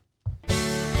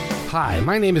Hi,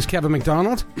 my name is Kevin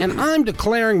McDonald, and I'm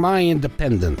declaring my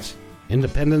independence.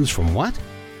 Independence from what?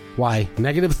 Why,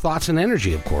 negative thoughts and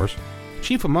energy, of course.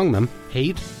 Chief among them,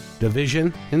 hate,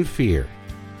 division, and fear.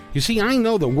 You see, I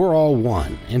know that we're all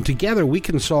one, and together we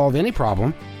can solve any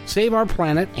problem, save our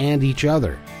planet and each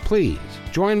other. Please,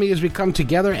 join me as we come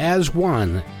together as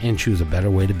one and choose a better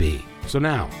way to be. So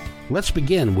now, let's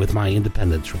begin with my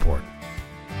Independence Report.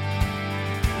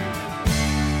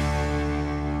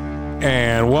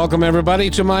 And welcome, everybody,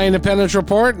 to my Independence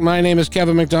Report. My name is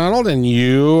Kevin McDonald, and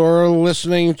you are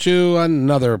listening to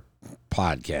another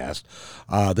podcast.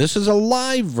 This is a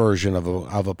live version of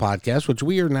a podcast, which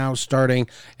we are now starting,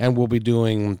 and we'll be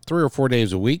doing 3 or 4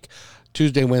 days a week,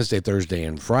 Tuesday, Wednesday, Thursday,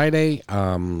 and Friday.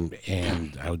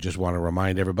 And I just want to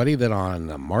remind everybody that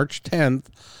on March 10th,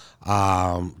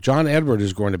 John Edward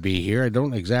is going to be here. I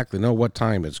don't exactly know what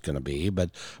time it's going to be, but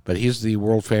he's the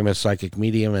world famous psychic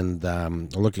medium,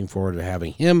 and looking forward to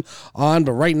having him on.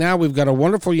 But right now we've got a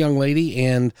wonderful young lady,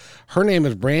 and her name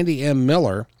is Brandy M.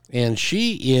 Miller, and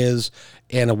she is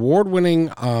an award-winning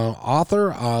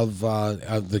author of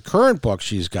the current book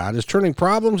she's got is Turning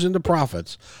Problems into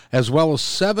Profits, as well as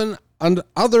 7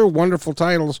 other wonderful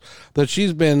titles that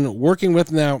she's been working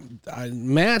with. Now,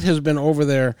 Matt has been over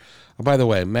there. By the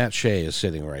way, Matt Shea is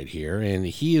sitting right here, and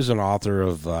he is an author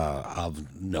of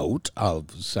note of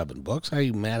 7 books.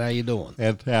 Hey, Matt, how you doing?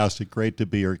 Fantastic. Great to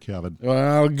be here, Kevin.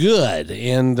 Well, good.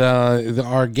 And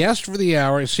our guest for the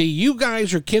hour, see, you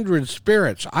guys are kindred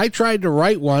spirits. I tried to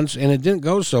write once, and it didn't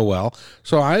go so well,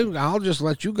 so I'll just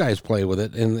let you guys play with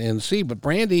it and see. But,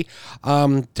 Brandy,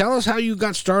 tell us how you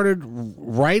got started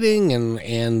writing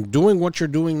and doing what you're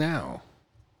doing now.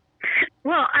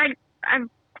 Well, I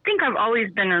think I've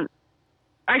always been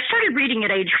I started reading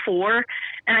at age 4,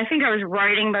 and I think I was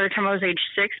writing by the time I was age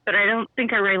 6, but I don't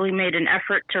think I really made an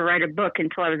effort to write a book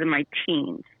until I was in my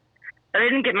teens. But I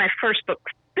didn't get my first book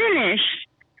finished,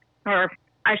 or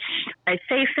I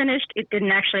say finished, it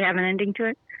didn't actually have an ending to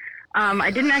it.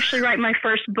 I didn't actually write my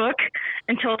first book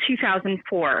until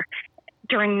 2004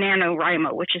 during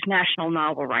NaNoWriMo, which is National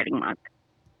Novel Writing Month.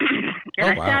 And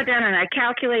I sat down and I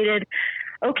calculated,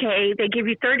 okay, they give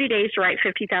you 30 days to write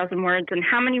 50,000 words, and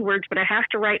how many words would I have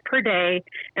to write per day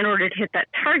in order to hit that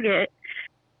target?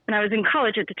 And I was in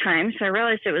college at the time, so I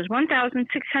realized it was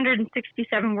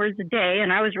 1,667 words a day,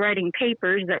 and I was writing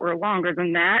papers that were longer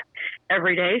than that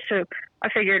every day. So I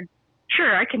figured,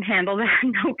 sure, I can handle that,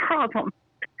 no problem.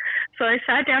 So I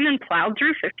sat down and plowed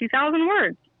through 50,000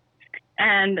 words.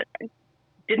 And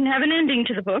didn't have an ending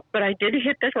to the book, but I did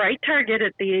hit the right target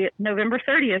at the November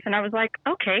 30th, and I was like,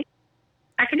 okay,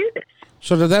 I can do this.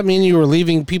 So did that mean you were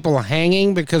leaving people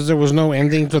hanging because there was no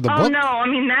ending to the book? Oh no, I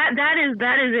mean that is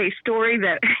a story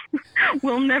that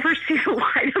will never see the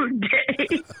light of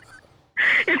day.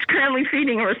 It's currently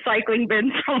feeding a recycling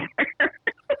bin somewhere.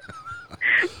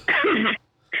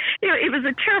 It was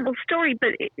a terrible story,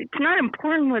 but it's not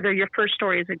important whether your first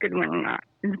story is a good one or not.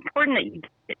 It's important that you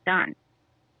get it done.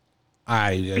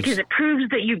 Because it proves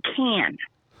that you can.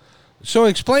 So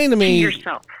explain to me,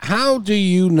 yourself. How do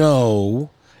you know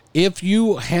if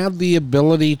you have the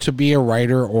ability to be a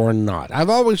writer or not? I've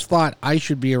always thought I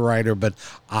should be a writer, but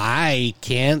I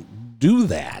can't do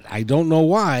that. I don't know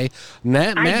why.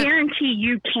 Matt, I guarantee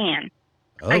you can.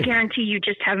 Oh. I guarantee you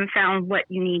just haven't found what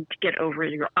you need to get over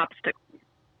your obstacles.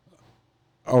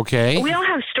 Okay. We all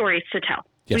have stories to tell.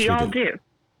 Yes, we all do.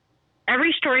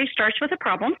 Every story starts with a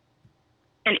problem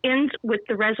and ends with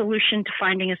the resolution to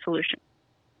finding a solution.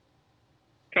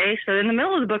 Okay, so in the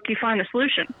middle of the book, you find the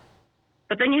solution.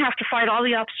 But then you have to fight all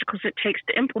the obstacles it takes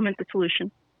to implement the solution.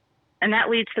 And that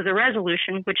leads to the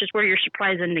resolution, which is where your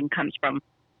surprise ending comes from.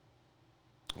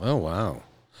 Oh, wow.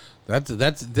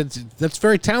 That's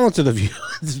very talented of you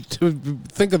to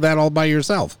think of that all by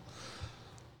yourself.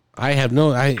 I have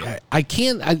no, I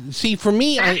can't, see, for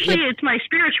me... Actually, it's my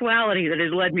spirituality that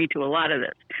has led me to a lot of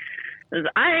this. Because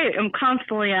I am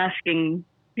constantly asking,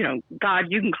 God,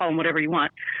 you can call him whatever you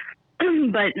want,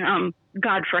 but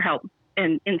God for help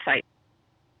and insight.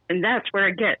 And that's where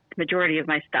I get the majority of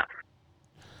my stuff.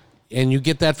 And you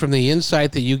get that from the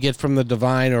insight that you get from the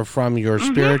divine or from your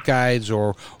spirit guides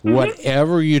or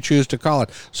whatever you choose to call it.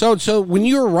 So when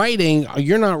you're writing,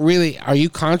 you're not really, are you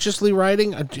consciously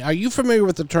writing? Are you familiar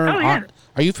with the term?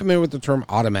 Are you familiar with the term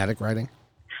automatic writing?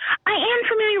 I am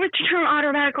familiar with the term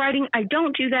automatic writing. I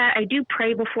don't do that. I do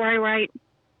pray before I write.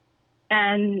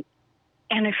 And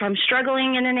if I'm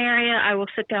struggling in an area, I will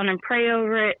sit down and pray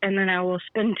over it, and then I will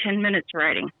spend 10 minutes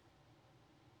writing.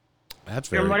 That's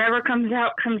very... And whatever comes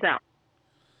out, comes out.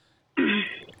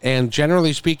 And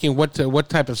generally speaking, what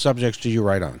type of subjects do you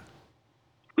write on?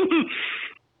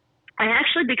 I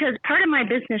actually, because part of my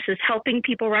business is helping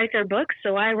people write their books,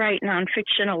 so I write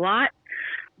nonfiction a lot.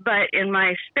 But in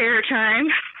my spare time,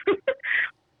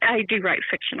 I do write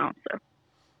fiction also.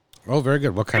 Oh, very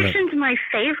good. What kind of? Fiction's my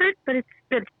favorite, but it's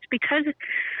because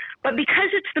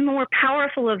it's the more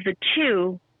powerful of the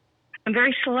two. I'm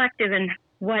very selective in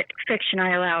what fiction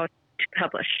I allow to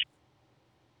publish.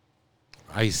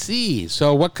 I see.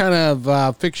 So what kind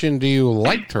of fiction do you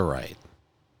like to write?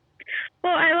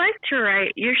 Well, I like to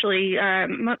write, usually,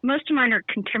 most of mine are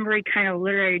contemporary kind of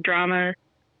literary drama,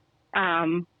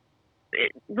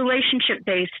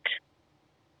 relationship-based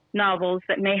novels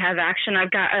that may have action.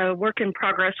 I've got a work in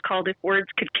progress called If Words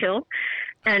Could Kill,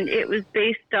 and it was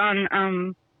based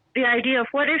on the idea of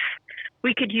what if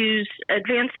we could use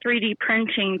advanced 3D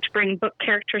printing to bring book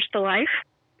characters to life?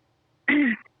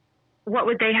 What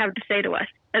would they have to say to us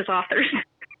as authors?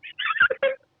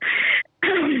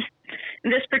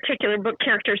 This particular book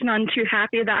character is none too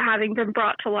happy about having been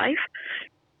brought to life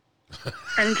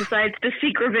and decides to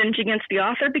seek revenge against the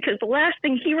author because the last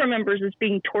thing he remembers is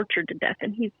being tortured to death,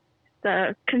 and he's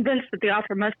convinced that the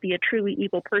author must be a truly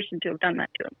evil person to have done that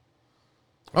to him.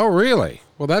 Oh, really?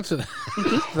 Well, that's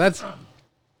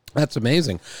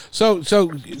amazing. So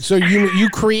you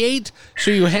create, so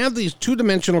you have these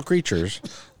 2-dimensional creatures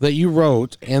that you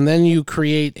wrote, and then you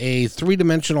create a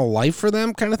 3-dimensional life for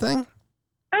them, kind of thing?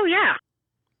 Oh, yeah.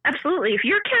 Absolutely. If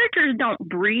your characters don't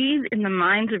breathe in the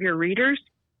minds of your readers,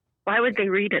 why would they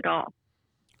read at all?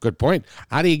 Good point.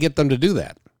 How do you get them to do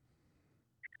that?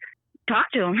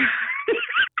 Talk to them.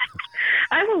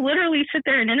 I will literally sit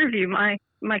there and interview my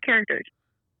characters.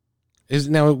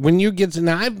 Now,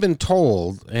 I've been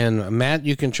told, and Matt,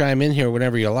 you can chime in here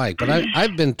whenever you like, but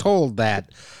I've been told that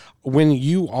when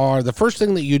the first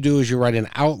thing that you do is you write an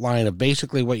outline of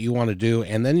basically what you want to do,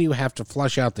 and then you have to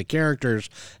flesh out the characters,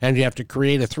 and you have to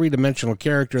create a 3-dimensional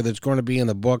character that's going to be in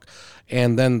the book,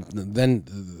 and then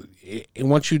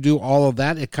once you do all of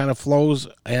that, it kind of flows,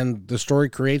 and the story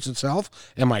creates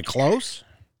itself. Am I close?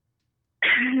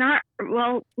 Not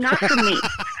for me.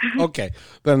 Okay,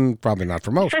 then probably not for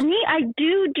most. For me, I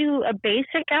do a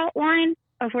basic outline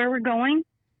of where we're going,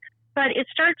 but it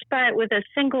starts with a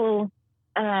single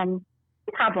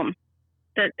problem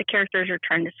that the characters are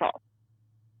trying to solve.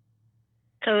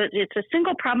 So it's a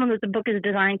single problem that the book is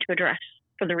designed to address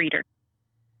for the reader.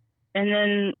 And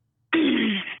then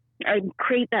I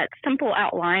create that simple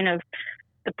outline of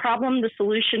the problem, the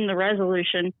solution, the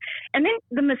resolution, and then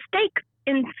the mistake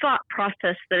in thought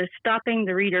process that is stopping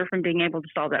the reader from being able to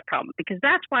solve that problem, because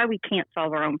that's why we can't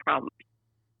solve our own problems.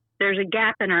 There's a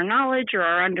gap in our knowledge or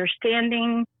our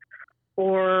understanding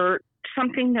or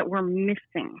something that we're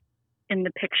missing in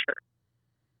the picture.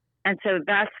 And so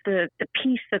that's the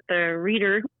piece that the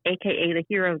reader, aka the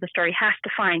hero of the story, has to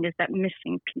find, is that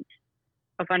missing piece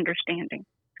of understanding.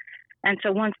 And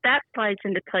so once that slides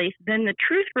into place, then the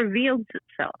truth reveals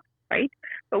itself, right?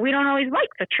 But we don't always like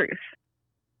the truth,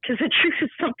 because the truth is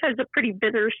sometimes a pretty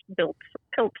bitter pill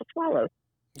to swallow.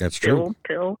 That's true.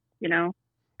 Pill,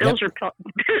 Bills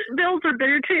are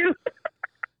bitter too.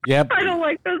 Yep. I don't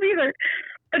like those either.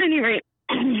 At any rate,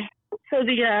 so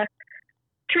the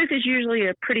truth is usually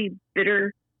a pretty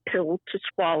bitter pill to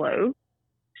swallow.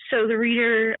 So the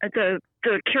reader, the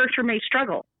character may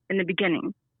struggle in the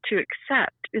beginning to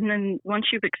accept. And then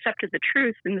once you've accepted the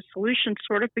truth, then the solution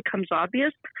sort of becomes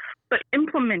obvious, but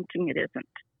implementing it isn't.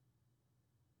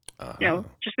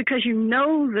 Just because you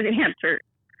know the answer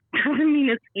doesn't mean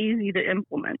it's easy to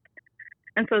implement.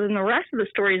 And so then the rest of the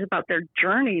story is about their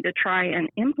journey to try and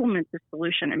implement the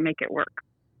solution and make it work.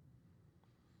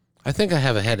 I think I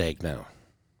have a headache now.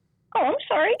 Oh, I'm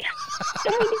sorry.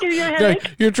 Don't need to do your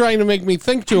headache. You're trying to make me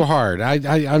think too hard.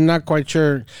 I'm not quite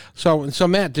sure. So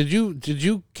Matt, did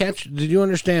you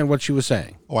understand what she was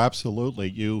saying? Oh, absolutely.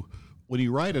 When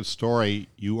you write a story,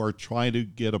 you are trying to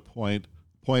get a point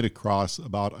across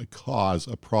about a cause,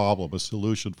 a problem, a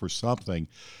solution for something.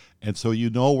 And so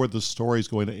you know where the story is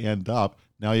going to end up.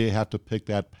 Now you have to pick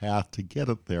that path to get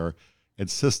it there. And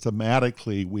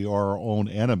systematically, we are our own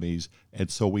enemies.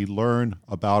 And so we learn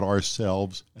about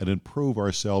ourselves and improve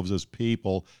ourselves as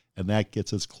people. And that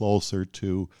gets us closer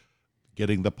to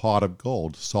getting the pot of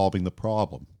gold, solving the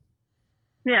problem.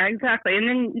 Yeah, exactly. And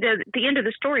then the end of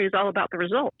the story is all about the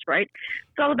results, right?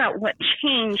 It's all about what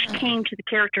change came to the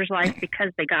character's life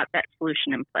because they got that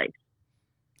solution in place.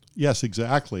 Yes,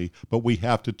 exactly. But we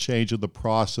have to change in the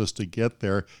process to get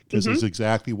there, because it's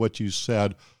exactly what you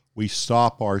said. We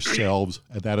stop ourselves,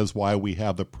 and that is why we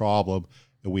have the problem.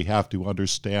 And we have to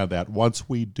understand that once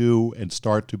we do and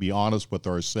start to be honest with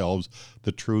ourselves,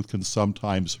 the truth can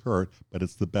sometimes hurt, but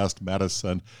it's the best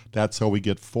medicine. That's how we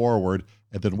get forward.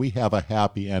 And then we have a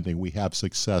happy ending. We have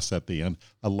success at the end,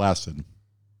 a lesson.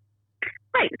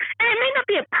 Right. And it may not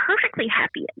be a perfectly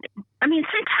happy ending. I mean,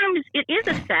 sometimes it is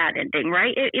a sad ending,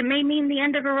 right? It may mean the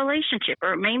end of a relationship,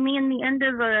 or it may mean the end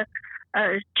of a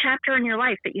chapter in your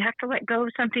life, that you have to let go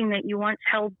of something that you once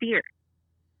held dear.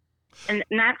 And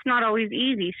that's not always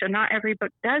easy. So not every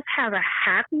book does have a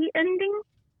happy ending,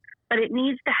 but it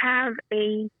needs to have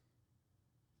a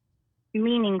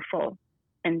meaningful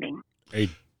ending. A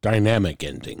dynamic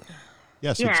ending.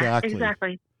 Yes, Yeah,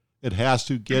 exactly. It has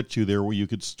to get you there where you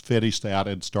could finish that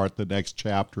and start the next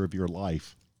chapter of your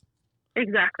life.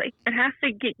 Exactly. It has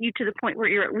to get you to the point where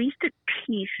you're at least at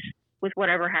peace with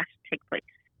whatever has to take place.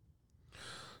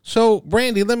 So,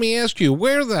 Brandy, let me ask you,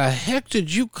 where the heck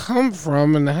did you come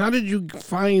from, and how did you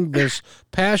find this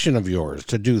passion of yours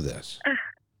to do this?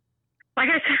 Like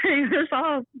I said, it was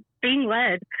all being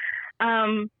led.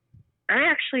 I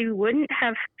actually wouldn't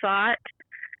have thought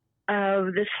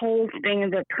of this whole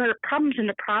thing, the problems and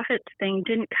the profits thing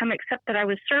didn't come except that I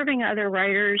was serving other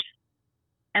writers,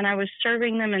 and I was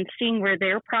serving them and seeing where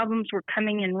their problems were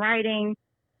coming in writing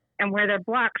and where their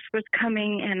blocks was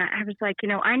coming. And I was like,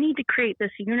 I need to create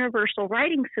this universal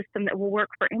writing system that will work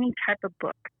for any type of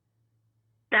book.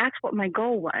 That's what my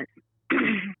goal was.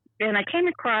 And I came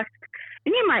across,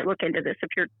 and you might look into this if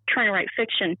you're trying to write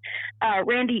fiction,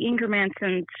 Randy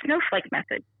Ingermanson's Snowflake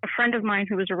Method. A friend of mine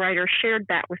who was a writer shared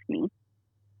that with me.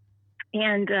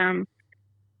 And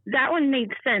that one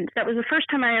made sense. That was the first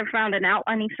time I ever found an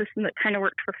outlining system that kind of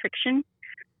worked for fiction.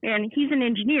 And he's an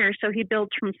engineer, so he builds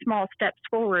from small steps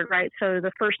forward, right? So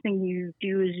the first thing you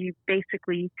do is you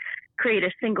basically create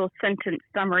a single sentence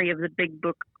summary of the big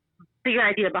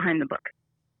idea behind the book.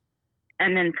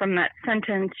 And then from that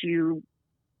sentence, you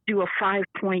do a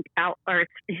 5-point or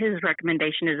his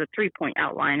recommendation is a 3-point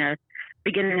outline, a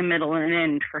beginning, a middle, and an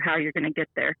end for how you're going to get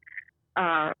there.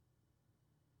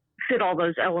 Fit all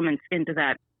those elements into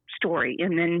that story.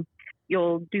 And then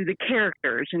you'll do the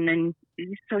characters. And then,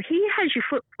 so he has you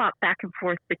flip-flop back and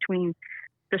forth between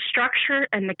the structure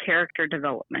and the character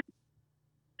development,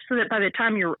 so that by the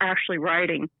time you're actually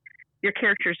writing, your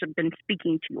characters have been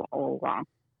speaking to you all along.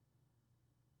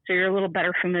 So you're a little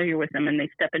better familiar with them and they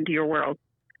step into your world.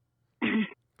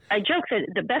 I joke that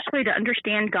the best way to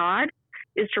understand God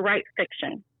is to write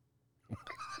fiction.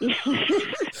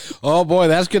 Oh boy,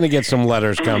 that's going to get some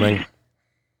letters coming.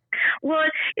 Well,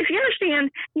 if you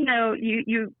understand,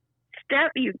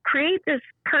 you create this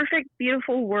perfect,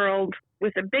 beautiful world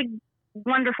with a big,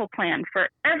 wonderful plan for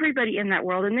everybody in that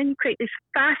world. And then you create these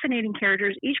fascinating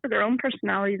characters, each with their own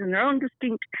personalities and their own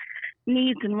distinct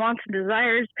needs and wants and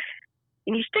desires.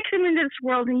 And you stick them into this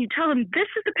world and you tell them, this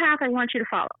is the path I want you to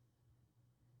follow.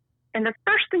 And the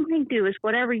first thing they do is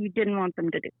whatever you didn't want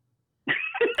them to do.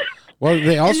 Well,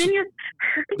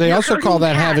 they also call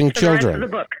that having children. The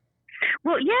book.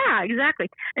 Well, yeah, exactly.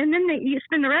 And then you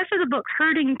spend the rest of the book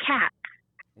herding cats,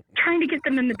 trying to get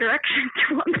them in the direction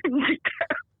you want them to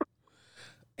go.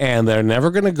 And they're never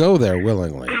going to go there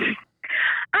willingly.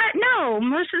 No,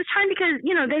 most of the time, because,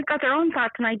 they've got their own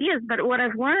thoughts and ideas. But what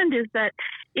I've learned is that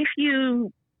if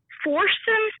you force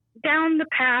them down the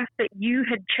path that you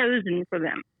had chosen for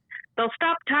them, they'll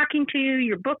stop talking to you.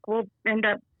 Your book will end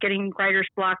up getting writer's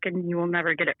block and you will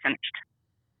never get it finished.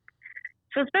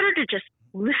 So it's better to just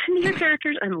listen to your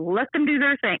characters and let them do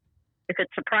their thing. If it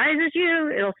surprises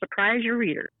you, it'll surprise your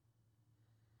reader.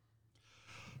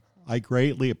 I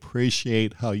greatly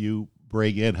appreciate how you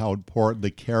bring in how important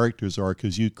the characters are,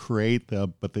 because you create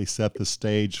them, but they set the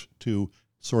stage to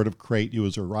sort of create you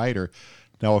as a writer.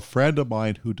 Now, a friend of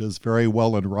mine who does very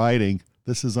well in writing,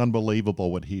 this is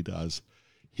unbelievable what he does.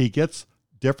 He gets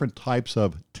different types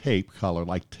of tape color,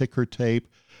 like ticker tape,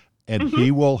 and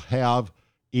he will have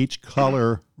each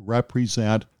color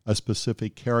represent a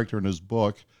specific character in his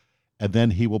book, and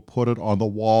then he will put it on the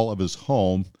wall of his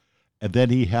home. And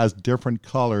then he has different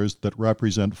colors that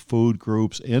represent food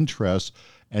groups, interests.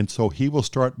 And so he will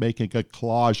start making a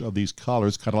collage of these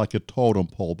colors, kind of like a totem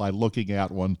pole. By looking at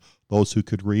one, those who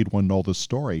could read one know the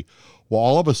story. Well,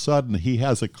 all of a sudden, he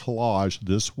has a collage,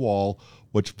 this wall,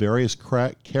 which various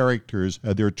characters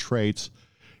and their traits,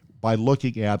 by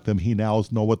looking at them, he now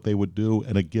knows what they would do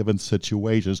in a given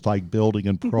situation. It's like building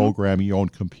and programming your own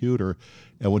computer.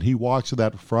 And when he walks to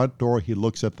that front door, he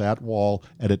looks at that wall,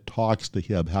 and it talks to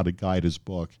him how to guide his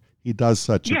book. He does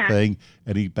such a thing,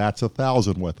 and he bats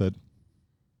 1,000 with it.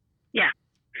 Yeah.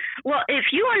 Well, if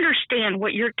you understand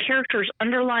what your character's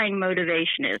underlying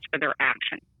motivation is for their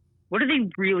action, what are they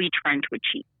really trying to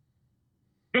achieve?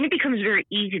 then it becomes very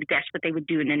easy to guess what they would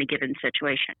do in any given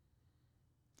situation.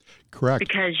 Correct.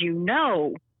 Because you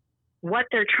know what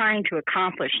they're trying to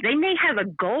accomplish. They may have a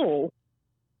goal,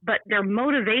 but their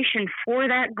motivation for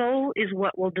that goal is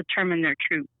what will determine their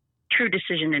true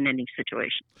decision in any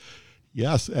situation.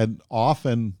 Yes, and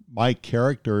often my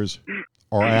characters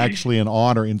are actually an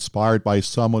honor inspired by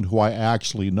someone who I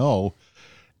actually know,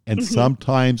 and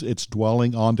sometimes it's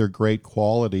dwelling on their great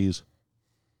qualities,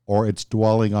 or it's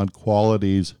dwelling on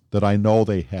qualities that I know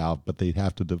they have, but they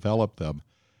have to develop them.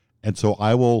 And so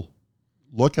I will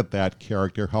look at that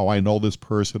character, how I know this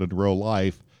person in real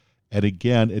life, and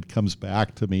again, it comes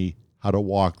back to me how to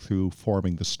walk through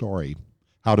forming the story,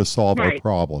 how to solve a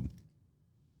problem.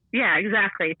 Yeah,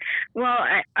 exactly. Well,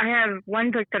 I have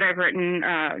one book that I've written,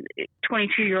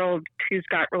 22-year-old who's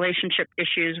got relationship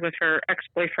issues with her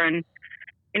ex-boyfriend,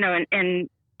 and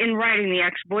in writing the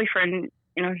ex-boyfriend,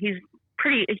 he's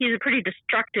a pretty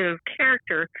destructive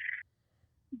character,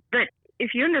 but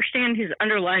if you understand his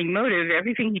underlying motive,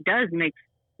 everything he does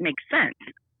makes sense.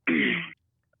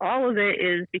 All of it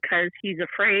is because he's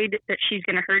afraid that she's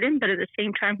going to hurt him, but at the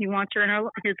same time, he wants her in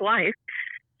his life.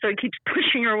 So he keeps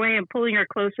pushing her away and pulling her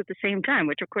close at the same time,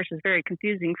 which of course is very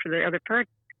confusing for the other part.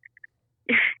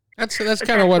 That's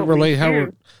kind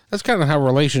of how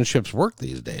relationships work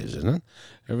these days, isn't it?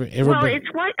 Well,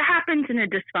 it's what happens in a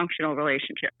dysfunctional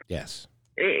relationship. Yes.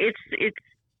 It's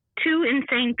two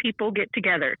insane people get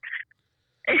together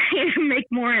and make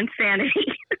more insanity.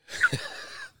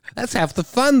 That's half the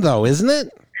fun, though, isn't it?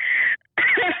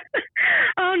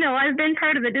 Oh, no, I've been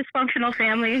part of the dysfunctional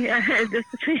family and the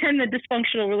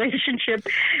dysfunctional relationship,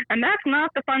 and that's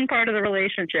not the fun part of the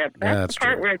relationship. That's the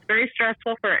part where it's very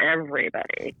stressful for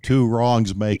everybody. Two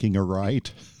wrongs making a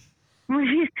right.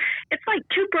 It's like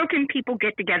two broken people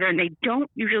get together, and they don't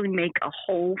usually make a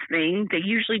whole thing. They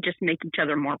usually just make each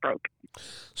other more broken.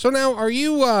 So now, are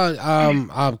you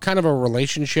kind of a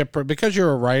relationship, because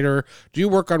you're a writer, do you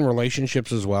work on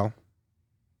relationships as well?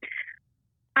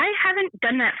 I haven't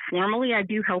done that formally. I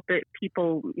do help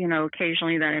people,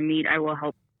 occasionally that I meet, I will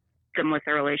help them with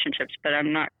their relationships, but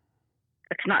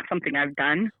it's not something I've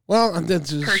done. Well,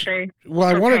 per se. Well,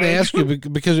 I wanted to ask you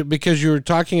because you were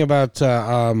talking about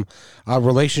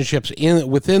relationships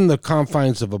within the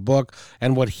confines of a book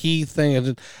and what he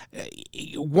thinks.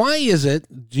 Why is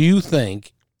it, do you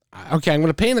think, okay, I'm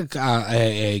going to paint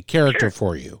a character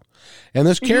for you. And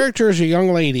this character is a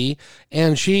young lady,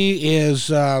 and she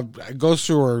goes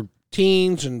through her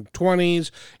teens and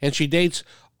 20s, and she dates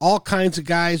all kinds of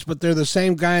guys, but they're the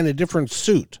same guy in a different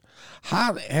suit.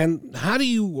 How do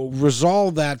you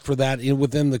resolve that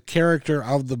within the character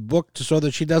of the book so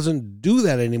that she doesn't do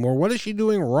that anymore? What is she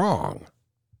doing wrong?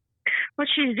 What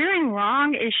she's doing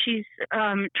wrong is she's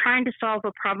trying to solve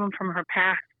a problem from her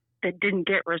past that didn't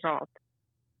get resolved.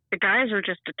 The guys are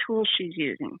just a tool she's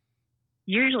using.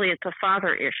 Usually it's a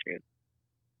father issue,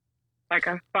 like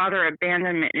a father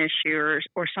abandonment issue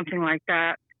or something like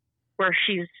that, where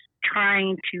she's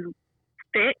trying to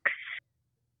fix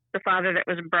the father that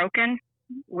was broken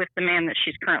with the man that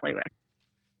she's currently with.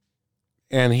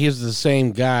 And he's the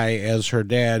same guy as her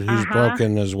dad who's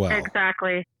broken as well.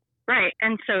 Exactly. Right.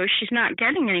 And so she's not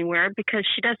getting anywhere because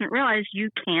she doesn't realize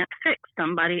you can't fix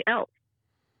somebody else.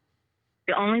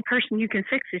 The only person you can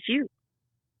fix is you.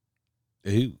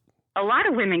 Ooh. A lot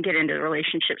of women get into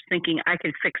relationships thinking, I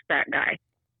can fix that guy.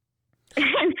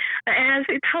 And as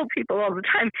I tell people all the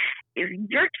time, if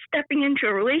you're stepping into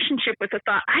a relationship with the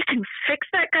thought, I can fix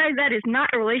that guy, that is not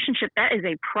a relationship. That is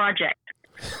a project.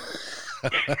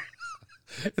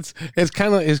 It's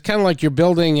kind of like you're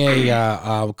building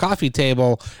a coffee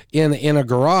table in a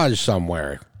garage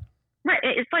somewhere. Right.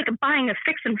 It's like buying a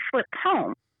fix and flip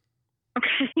home.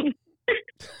 Okay.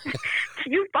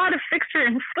 You bought a fixer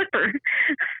and flipper.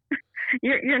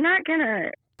 You're not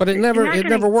gonna. But it never works.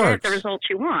 Get the results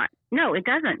you want. No, it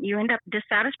doesn't. You end up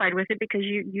dissatisfied with it because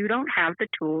you don't have the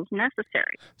tools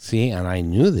necessary. See, and I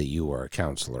knew that you were a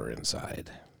counselor inside.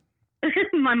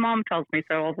 My mom tells me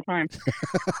so all the time.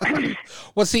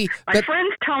 Well, see, my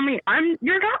friends tell me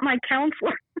you're not my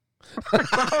counselor.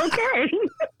 Okay.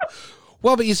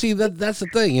 Well, but you see, that's the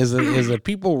thing is that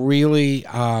people really,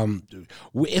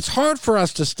 it's hard for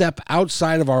us to step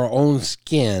outside of our own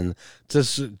skin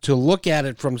to look at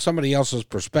it from somebody else's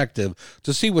perspective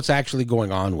to see what's actually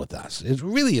going on with us. It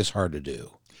really is hard to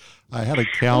do. I had a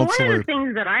counselor. One of the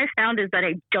things that I found is that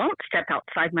I don't step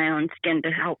outside my own skin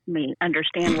to help me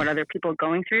understand what other people are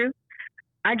going through.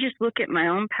 I just look at my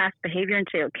own past behavior and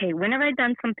say, okay, when have I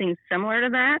done something similar to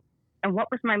that? And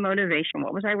what was my motivation?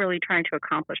 What was I really trying to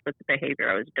accomplish with the behavior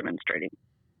I was demonstrating?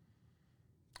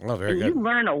 Oh, very good. You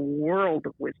learn a world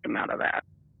of wisdom out of that.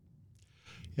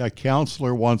 Yeah, a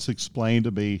counselor once explained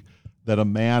to me that a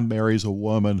man marries a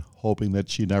woman hoping that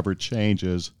she never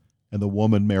changes, and the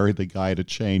woman married the guy to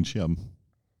change him.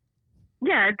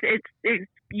 Yeah, it's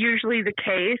usually the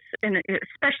case, and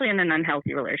especially in an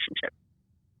unhealthy relationship.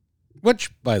 Which,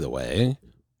 by the way,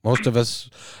 most of us,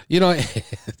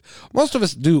 most of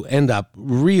us do end up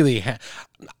really.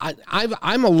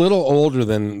 I'm a little older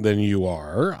than you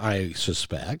are, I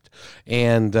suspect,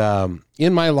 and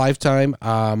in my lifetime,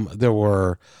 there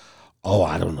were,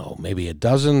 I don't know, maybe a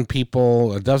dozen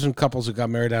couples that got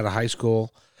married out of high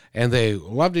school, and they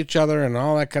loved each other and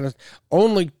all that kind of.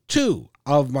 Only 2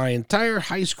 of my entire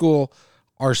high school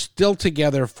are still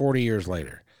together 40 years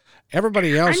later.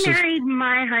 Everybody else. I married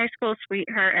my high school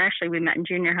sweetheart. Actually, we met in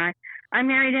junior high. I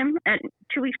married him at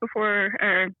 2 weeks before,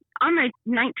 on my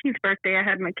 19th birthday. I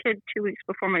had my kid 2 weeks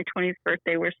before my 20th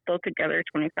birthday. We're still together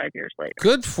 25 years later.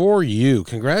 Good for you.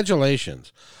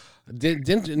 Congratulations.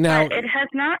 Now, it has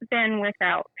not been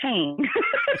without pain.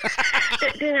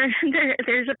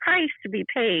 There's a price to be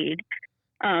paid.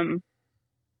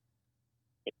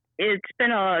 It's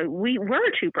been we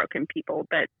were 2 broken people,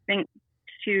 but thanks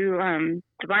to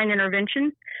divine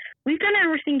intervention, we've done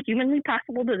everything humanly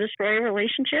possible to destroy a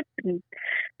relationship, and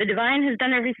the divine has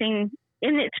done everything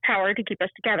in its power to keep us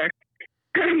together.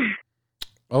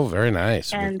 Oh, very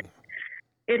nice. And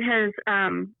it has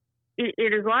it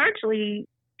is largely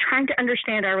trying to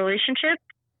understand our relationship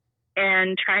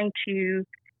and trying to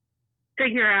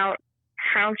figure out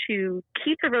how to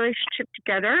keep the relationship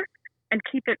together and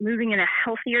keep it moving in a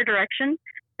healthier direction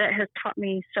that has taught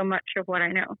me so much of what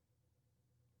I know.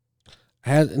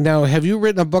 Now, have you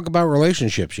written a book about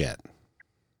relationships yet?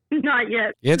 Not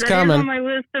yet. It's that coming. Is on my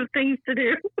list of things to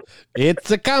do.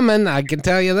 It's a coming. I can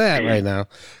tell you that right now,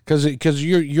 because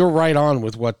you're right on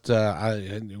with what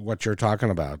you're talking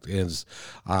about is.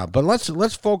 But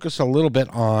let's focus a little bit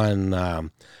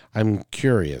on. I'm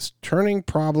curious, turning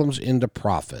problems into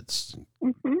profits.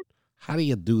 Mm-hmm. How do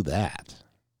you do that?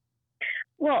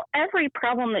 Well, every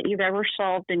problem that you've ever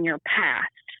solved in your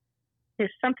past is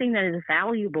something that is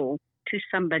valuable to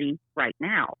somebody right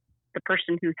now. The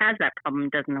person who has that problem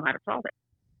doesn't know how to solve it.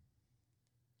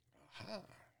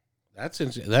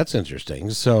 That's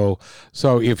interesting. So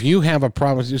if you have a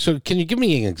problem, so can you give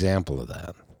me an example of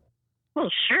that? Well,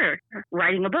 sure.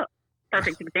 Writing a book,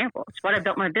 perfect example. It's what I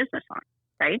built my business on,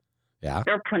 right? Yeah.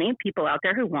 There are plenty of people out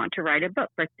there who want to write a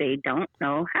book, but they don't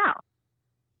know how.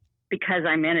 Because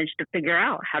I managed to figure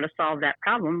out how to solve that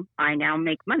problem, I now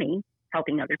make money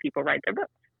helping other people write their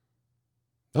books.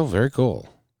 Oh, very cool.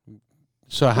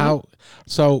 So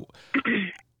so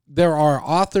there are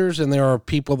authors and there are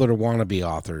people that want to be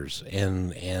authors,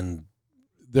 and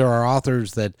there are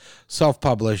authors that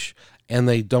self-publish and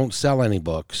they don't sell any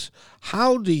books.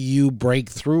 How do you break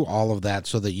through all of that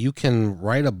so that you can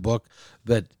write a book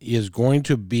that is going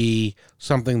to be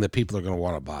something that people are going to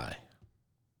want to buy?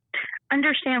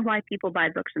 Understand why people buy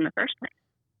books in the first place.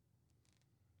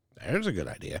 There's a good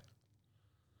idea.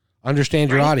 Understand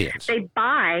your audience. They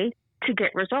buy to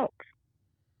get results.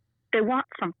 They want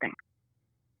something.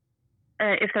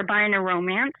 If they're buying a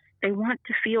romance, they want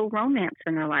to feel romance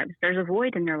in their lives. There's a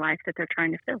void in their life that they're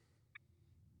trying to fill.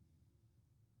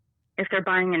 If they're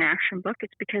buying an action book,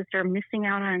 it's because they're missing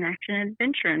out on an action and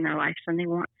adventure in their lives, and they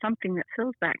want something that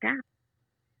fills that gap.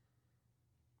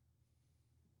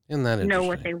 Isn't that interesting? Know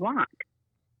what they want.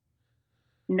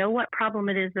 Know what problem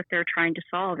it is that they're trying to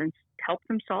solve and help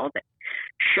them solve it.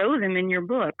 Show them in your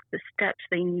book the steps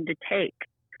they need to take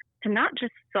to not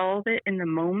just solve it in the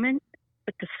moment,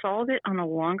 but to solve it on a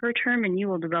longer term, and you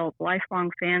will develop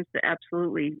lifelong fans that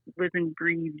absolutely live and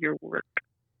breathe your work.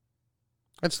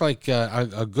 It's like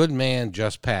a good man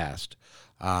just passed.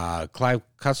 Clive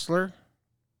Cussler.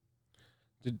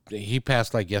 He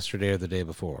passed like yesterday or the day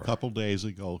before. A couple days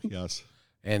ago, yes.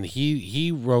 And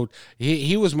he wrote,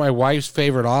 he was my wife's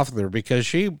favorite author because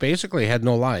she basically had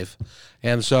no life.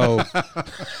 And so,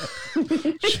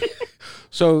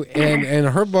 and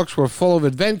her books were full of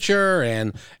adventure,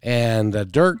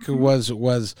 and Dirk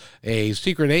was a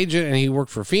secret agent, and he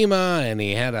worked for FEMA, and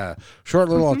he had a short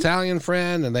little Italian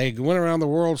friend, and they went around the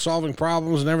world solving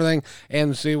problems and everything.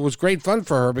 And so it was great fun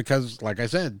for her because, like I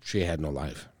said, she had no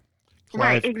life.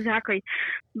 Right, exactly.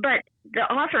 But the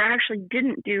author actually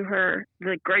didn't do her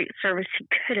the great service he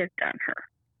could have done her.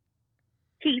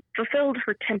 He fulfilled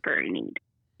her temporary need.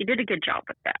 He did a good job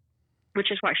with that,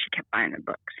 which is why she kept buying the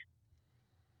books.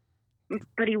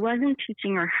 But he wasn't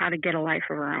teaching her how to get a life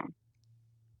of her own.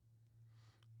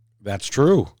 That's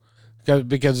true.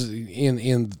 because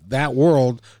in that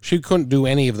world she couldn't do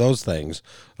any of those things.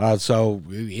 So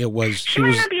it was she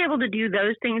might not be able to do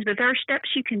those things, but there are steps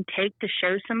you can take to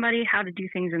show somebody how to do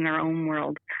things in their own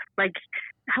world, like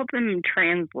help them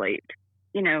translate.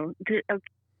 You know,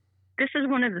 this is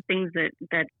one of the things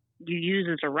that you use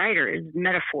as a writer is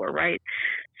metaphor, right?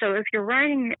 So if you're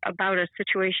writing about a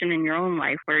situation in your own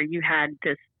life where you had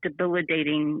this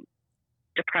debilitating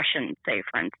depression, say,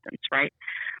 for instance, right?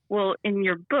 Well, in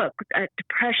your book,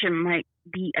 depression might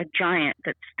be a giant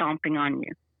that's stomping on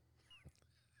you,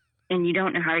 and you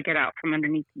don't know how to get out from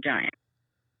underneath the giant,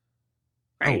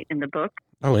 right? In the book.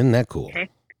 Oh, isn't that cool?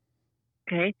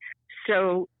 Okay.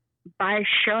 So by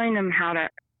showing them how to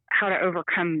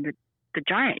overcome the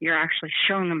giant, you're actually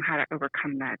showing them how to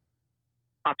overcome that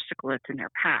obstacle that's in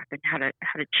their path and how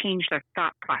to change their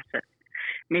thought process.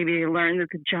 Maybe they learn that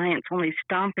the giant's only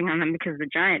stomping on them because the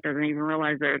giant doesn't even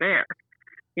realize they're there.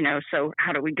 You know, so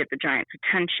how do we get the giant's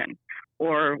attention?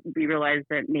 Or we realize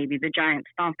that maybe the giant's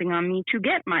stomping on me to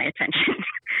get my attention.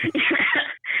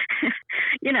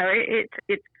 You know,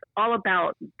 it's all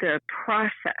about the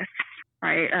process,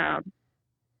 right?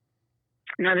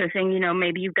 Another thing, you know,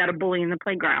 maybe you've got a bully in the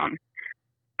playground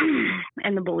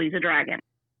and the bully's a dragon.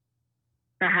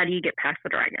 So how do you get past the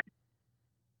dragon?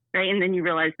 Right? And then you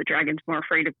realize the dragon's more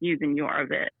afraid of you than you are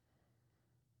of it.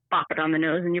 Bop it on the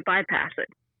nose and you bypass it.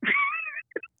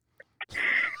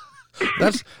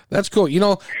 That's cool. You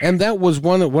know, and that was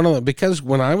one of the, because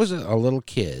when I was a little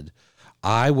kid,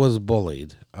 I was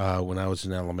bullied when I was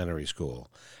in elementary school.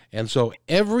 And so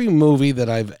every movie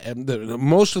that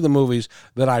most of the movies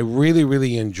that I really,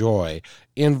 really enjoy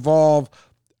involve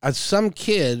some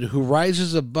kid who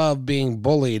rises above being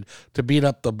bullied to beat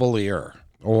up the bullier,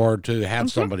 or to have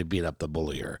somebody beat up the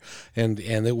bullier. And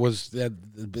it was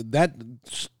that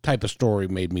type of story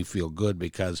made me feel good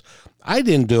because I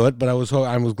didn't do it, but I was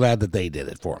glad that they did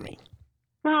it for me.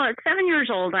 Well, at 7 years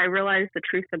old, I realized the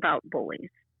truth about bullies.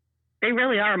 They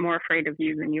really are more afraid of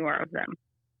you than you are of them.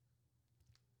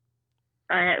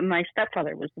 My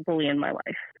stepfather was the bully in my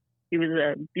life. He was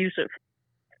abusive.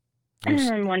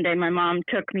 And one day my mom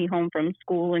took me home from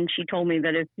school and she told me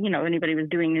that if, you know, anybody was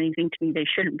doing anything to me they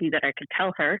shouldn't be, that I could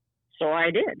tell her. So I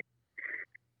did.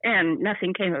 And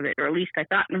nothing came of it, or at least I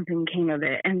thought nothing came of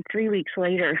it. And 3 weeks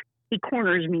later, he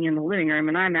corners me in the living room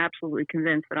and I'm absolutely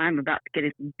convinced that I'm about to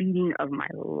get a beating of my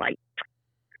life.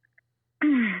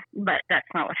 But that's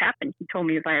not what happened. He told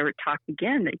me if I ever talked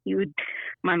again that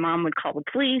my mom would call the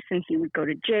police and he would go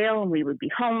to jail and we would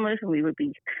be homeless and we would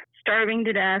be starving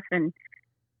to death and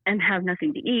have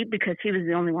nothing to eat because he was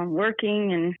the only one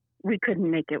working and we couldn't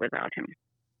make it without him.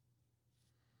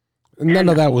 None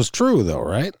of that was true though,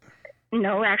 right?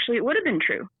 No, actually it would have been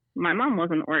true. My mom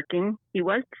wasn't working. He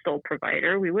was the sole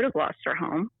provider. We would have lost our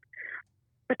home.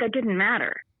 But that didn't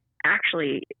matter.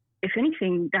 Actually, if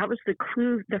anything, that was the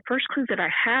first clue that I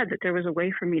had that there was a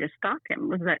way for me to stop him,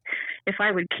 was that if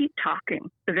I would keep talking,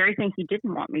 the very thing he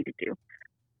didn't want me to do,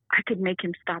 I could make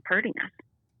him stop hurting us.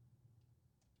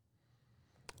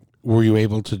 Were you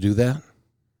able to do that?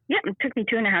 Yeah, it took me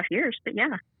 2.5 years, but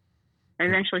yeah. I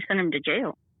eventually sent him to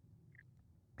jail.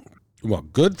 Well,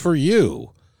 good for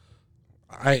you.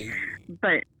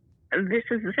 But this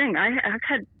is the thing. I've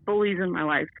had bullies in my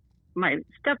life. My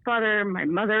stepfather, my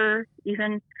mother,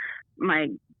 even my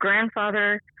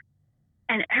grandfather,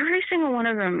 and every single one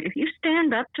of them, if you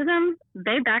stand up to them,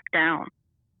 they back down.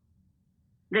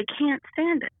 They can't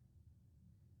stand it.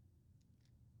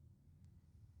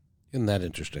 Isn't that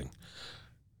interesting?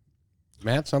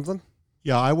 Matt, something?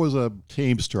 Yeah, I was a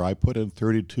teamster. I put in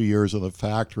 32 years in the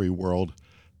factory world,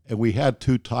 and we had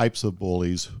two types of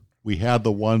bullies. We had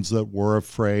the ones that were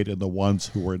afraid and the ones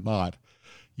who were not.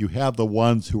 You have the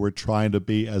ones who are trying to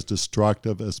be as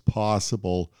destructive as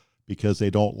possible because they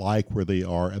don't like where they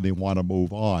are and they want to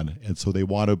move on. And so they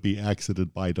want to be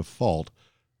exited by default,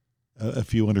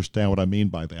 if you understand what I mean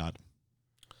by that.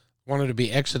 Wanted to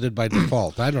be exited by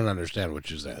default. I don't understand what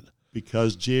you said.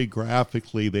 Because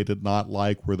geographically they did not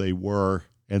like where they were,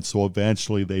 and so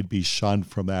eventually they'd be shunned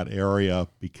from that area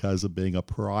because of being a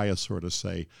pariah, sort of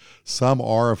say. Some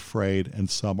are afraid and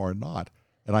some are not.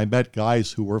 And I met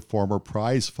guys who were former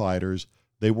prize fighters.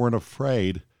 They weren't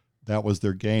afraid. That was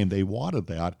their game. They wanted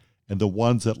that. And the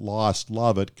ones that lost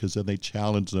love it because then they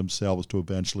challenged themselves to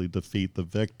eventually defeat the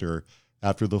victor.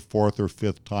 After the fourth or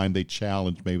fifth time they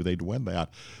challenged, maybe they'd win that.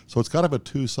 So it's kind of a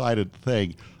two-sided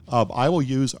thing. I will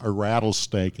use a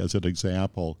rattlesnake as an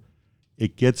example.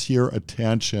 It gets your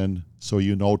attention so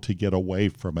you know to get away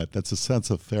from it. That's a sense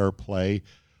of fair play.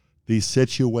 These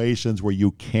situations where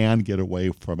you can get away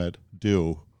from it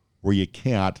do. Where you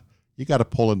can't, you got to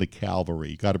pull in the cavalry.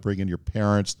 You got to bring in your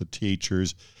parents, the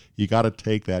teachers. You got to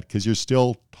take that because you're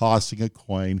still tossing a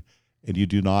coin and you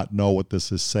do not know what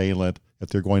this assailant, if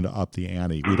they're going to up the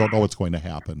ante. We don't know what's going to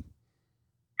happen.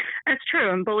 That's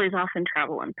true, and bullies often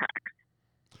travel in packs.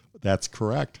 That's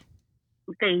correct.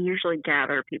 They usually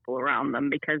gather people around them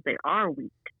because they are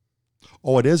weak.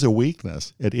 Oh, it is a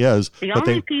weakness. It is. The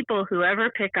only people who ever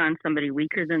pick on somebody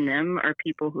weaker than them are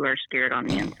people who are scared on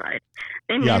the inside.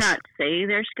 They may not say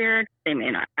they're scared. They may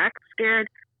not act scared,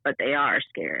 but they are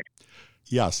scared.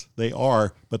 Yes, they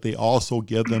are, but they also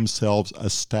give themselves a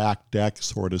stacked deck,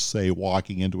 so to say,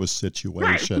 walking into a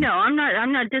situation. Right. No,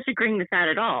 I'm not disagreeing with that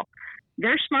at all.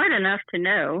 They're smart enough to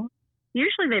know.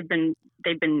 Usually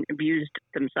they've been abused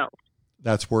themselves.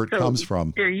 That's where it comes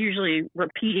from. They're usually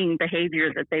repeating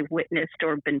behavior that they've witnessed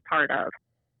or been part of.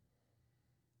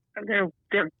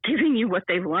 They're giving you what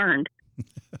they've learned.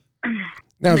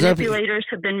 Now, manipulators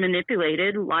have been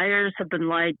manipulated. Liars have been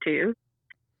lied to.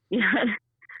 Yeah.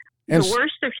 The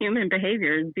worst of human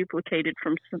behavior is duplicated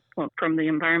from the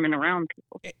environment around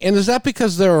people. And is that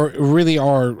because they really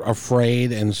are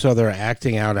afraid, and so they're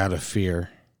acting out of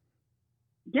fear?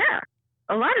 Yeah,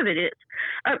 a lot of it is.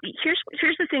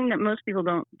 Here's the thing that most people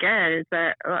don't get is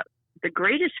that the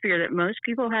greatest fear that most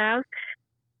people have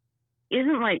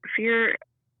isn't like fear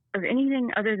of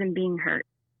anything other than being hurt.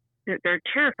 They're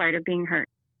terrified of being hurt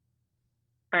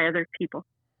by other people.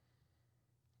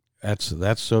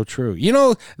 That's so true. You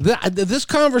know, this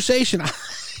conversation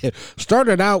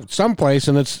started out someplace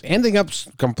and it's ending up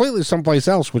completely someplace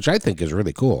else, which I think is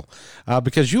really cool.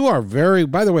 Because you are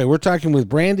by the way, we're talking with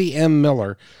Brandy M.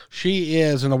 Miller. She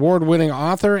is an award-winning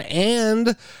author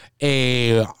and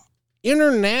a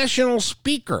international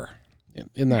speaker.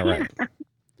 Isn't that right?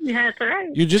 Yeah, that's right.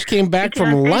 You just came back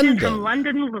from London. From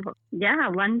London. Yeah,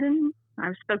 London.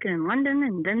 I've spoken in London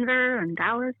and Denver and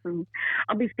Dallas, and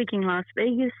I'll be speaking in Las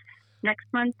Vegas next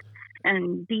month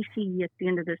and DC at the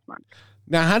end of this month.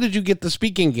 Now, how did you get the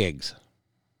speaking gigs?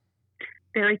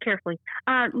 Very carefully.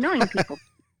 Knowing people.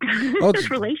 Just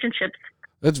relationships.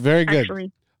 That's very good.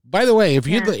 Actually. By the way, if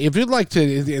you'd like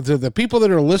to, the people that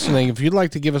are listening, if you'd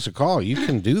like to give us a call, you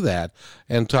can do that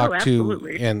and talk to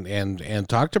and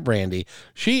talk to Brandy.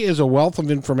 She is a wealth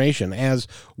of information. As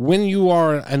when you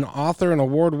are an author, an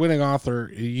award-winning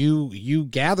author, you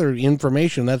gather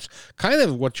information. That's kind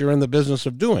of what you're in the business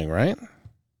of doing, right?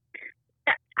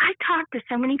 I talk to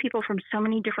so many people from so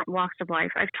many different walks of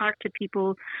life. I've talked to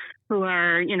people who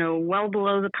are, well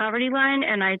below the poverty line,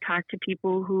 and I talk to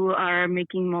people who are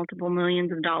making multiple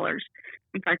millions of dollars.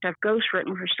 In fact, I've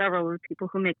ghostwritten for several of the people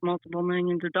who make multiple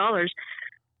millions of dollars.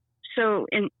 So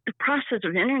in the process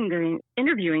of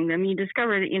interviewing them, you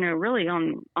discover that, really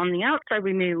on the outside,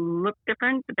 we may look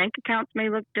different. The bank accounts may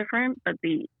look different, but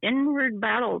the inward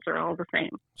battles are all the same.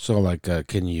 So, like,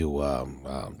 can you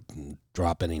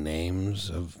drop any names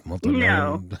of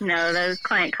No, that's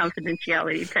client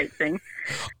confidentiality type thing.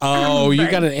 Oh, you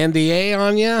got an NDA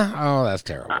on you? Oh, that's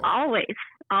terrible.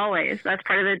 Always. That's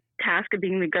part of the task of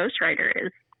being the ghostwriter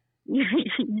is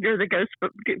you're the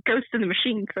ghost in the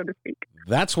machine, so to speak.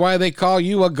 That's why they call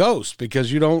you a ghost,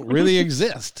 because you don't really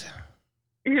exist.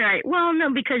 Right. Well,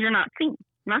 no, because you're not seen.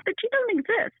 Not that you don't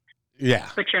exist. Yeah.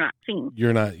 But you're not seen.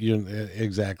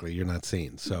 Exactly. You're not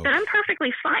seen. So. But I'm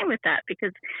perfectly fine with that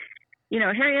because,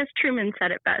 Harry S. Truman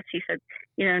said it best. He said,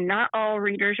 not all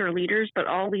readers are leaders, but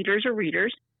all leaders are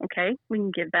readers. Okay. We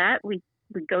can give that. We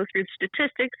go through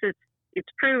statistics. It's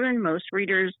proven most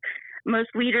leaders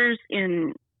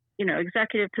in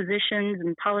executive positions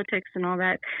and politics and all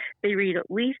that, they read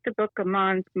at least a book a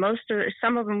month.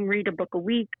 Some of them read a book a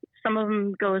week. Some of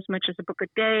them go as much as a book a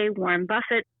day. Warren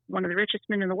Buffett, one of the richest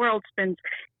men in the world, spends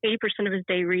 80% of his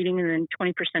day reading and then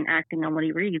 20% acting on what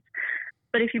he reads.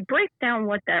 But if you break down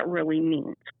what that really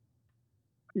means,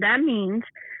 that means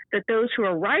that those who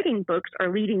are writing books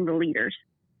are leading the leaders.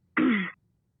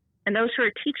 And those who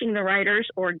are teaching the writers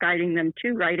or guiding them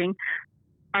to writing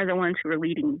are the ones who are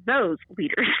leading those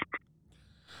leaders.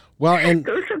 Well, and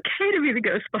so it's okay to be the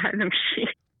ghost behind the machine.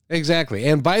 Exactly.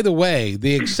 And by the way,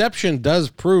 the exception does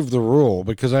prove the rule,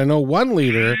 because I know one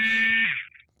leader.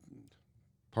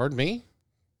 Pardon me?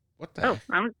 What the?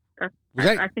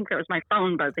 I think that was my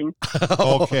phone buzzing.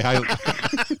 Okay,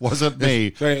 wasn't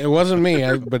me. Sorry, it wasn't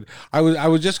me. But I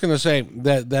was just going to say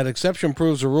that exception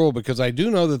proves the rule, because I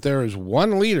do know that there is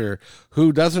one leader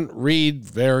who doesn't read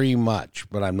very much,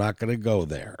 but I'm not going to go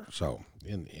there. So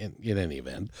in any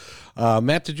event,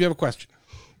 Matt, did you have a question?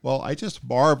 Well, I just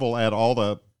marvel at all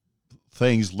the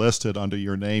things listed under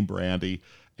your name, Brandy,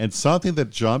 and something that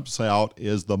jumps out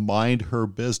is the Mind Her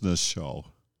Business show.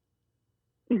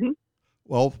 Mm-hmm.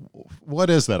 Well, what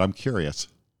is that? I'm curious.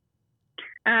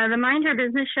 The Mind Your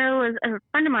Business show was a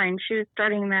friend of mine. She was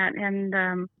starting that,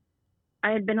 and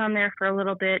I had been on there for a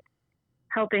little bit,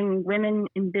 helping women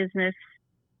in business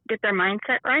get their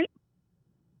mindset right.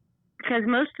 Because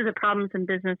most of the problems in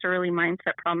business are really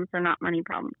mindset problems. They're not money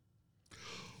problems.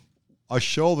 A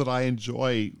show that I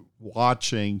enjoy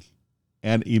watching,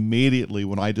 and immediately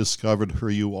when I discovered who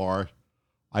you are,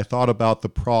 I thought about The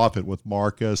Prophet with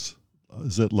Marcus.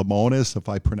 Is it Lemonis, if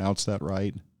I pronounce that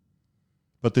right?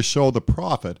 But the show The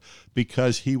Prophet,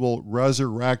 because he will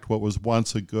resurrect what was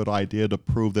once a good idea to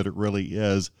prove that it really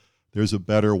is. There's a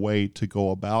better way to go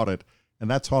about it. And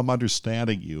that's how I'm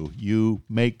understanding you. You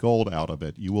make gold out of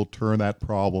it. You will turn that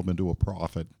problem into a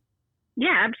profit.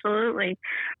 Yeah, absolutely.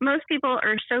 Most people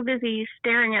are so busy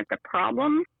staring at the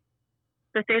problem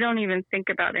that they don't even think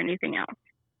about anything else.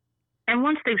 And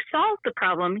once they've solved the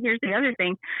problem, here's the other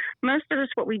thing. Most of us,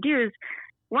 what we do is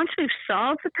once we've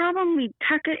solved the problem, we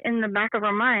tuck it in the back of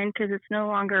our mind because it's no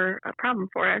longer a problem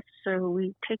for us. So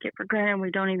we take it for granted and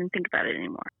we don't even think about it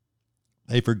anymore.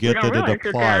 They forget that it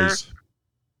applies.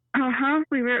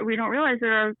 We don't realize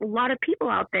there are a lot of people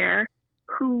out there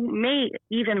who may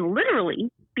even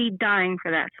literally be dying for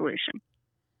that solution.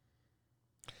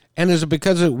 And is it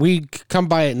because we come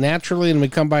by it naturally and we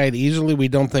come by it easily, we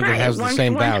don't think it has the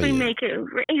same value? Once we make it,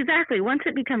 exactly. Once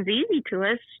it becomes easy to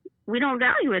us, we don't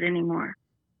value it anymore.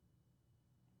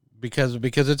 Because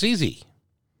it's easy.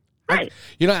 Right.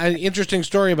 An interesting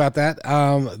story about that.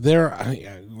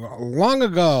 Long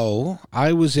ago,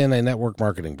 I was in a network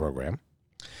marketing program,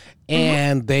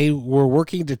 and they were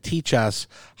working to teach us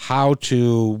how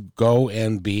to go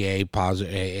and be a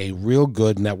real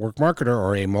good network marketer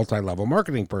or a multi-level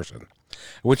marketing person,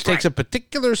 which takes a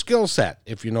particular skill set,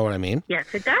 if you know what I mean. Yes,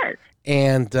 it does.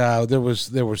 And there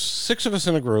were 6 of us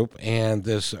in a group, and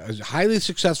this highly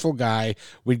successful guy,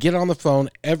 we'd get on the phone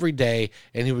every day,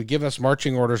 and he would give us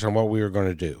marching orders on what we were going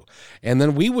to do. And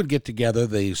then we would get together,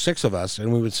 the 6 of us,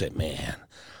 and we would say, man,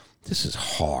 this is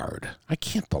hard. I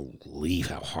can't believe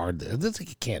how hard this is.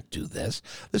 You can't do this.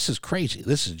 This is crazy.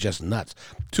 This is just nuts.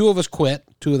 2 of us quit.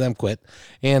 2 of them quit.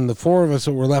 And the 4 of us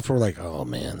that were left were like, oh,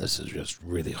 man, this is just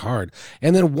really hard.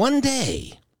 And then one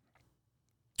day,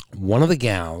 one of the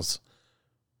gals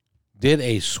did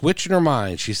a switch in her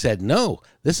mind. She said, no,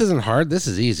 this isn't hard. This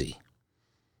is easy.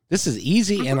 This is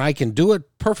easy, and I can do it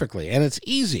perfectly, and it's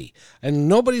easy.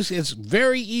 And it's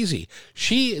very easy.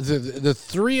 The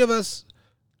 3 of us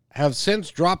have since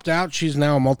dropped out. She's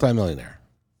now a multimillionaire.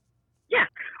 Yeah.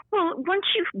 Well, once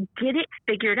you get it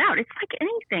figured out, it's like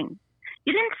anything.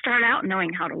 You didn't start out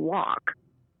knowing how to walk.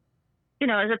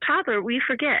 As a toddler, we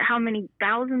forget how many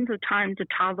thousands of times a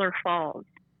toddler falls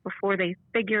before they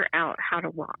figure out how to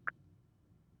walk.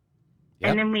 Yep.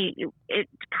 And then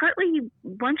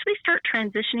once we start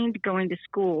transitioning to going to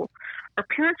school, our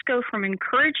parents go from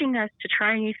encouraging us to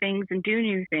try new things and do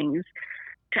new things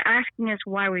to asking us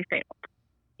why we failed.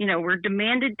 We're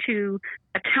demanded to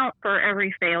account for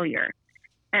every failure.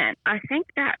 And I think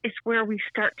that is where we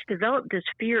start to develop this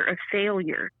fear of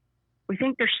failure. We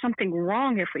think there's something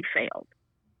wrong if we failed.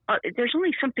 There's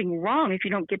only something wrong if you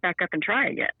don't get back up and try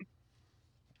again.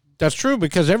 That's true,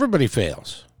 because everybody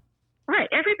fails. Right.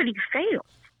 Everybody fails.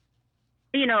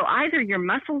 Either your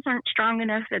muscles aren't strong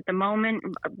enough at the moment,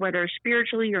 whether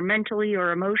spiritually or mentally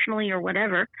or emotionally or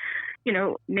whatever,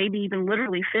 maybe even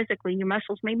literally physically, your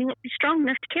muscles maybe won't be strong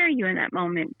enough to carry you in that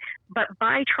moment. But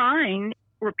by trying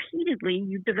repeatedly,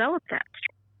 you develop that.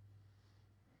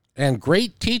 And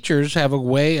great teachers have a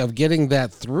way of getting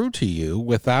that through to you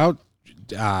without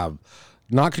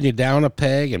knocking you down a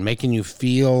peg and making you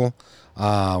feel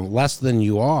less than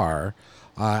you are.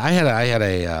 I had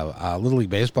a Little League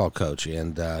baseball coach,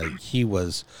 and he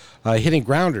was hitting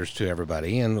grounders to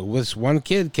everybody, and this one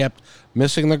kid kept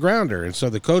missing the grounder, and so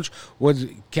the coach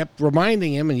kept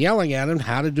reminding him and yelling at him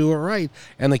how to do it right,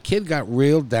 and the kid got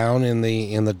reeled down in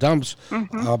the dumps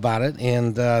about it,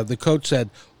 and the coach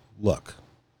said, look,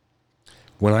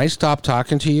 when I stop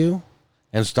talking to you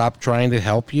and stop trying to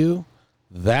help you,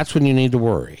 that's when you need to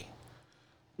worry.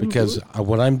 Because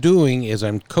what I'm doing is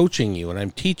I'm coaching you and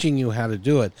I'm teaching you how to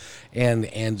do it. And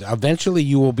eventually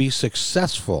you will be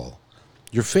successful.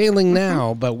 You're failing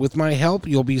now, but with my help,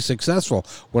 you'll be successful.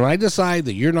 When I decide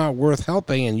that you're not worth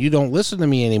helping and you don't listen to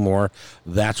me anymore,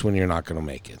 that's when you're not going to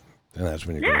make it. And that's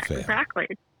when you're going to fail. Exactly.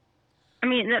 I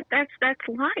mean, that's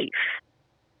life.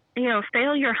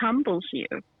 Failure humbles you.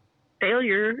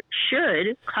 Failure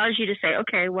should cause you to say,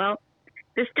 okay, well,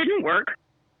 this didn't work.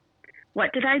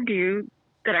 What did I do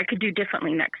that I could do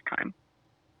differently next time?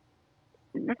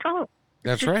 That's all.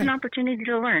 That's it's just right. An opportunity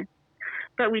to learn.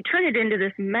 But we turn it into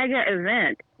this mega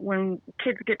event when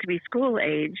kids get to be school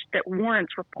age that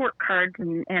warrants report cards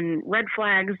and red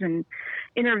flags and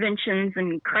interventions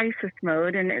and crisis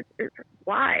mode. And it's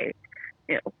why?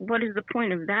 What is the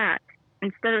point of that?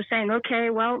 Instead of saying, okay,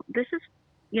 well, this is,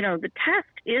 the test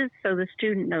is so the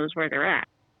student knows where they're at.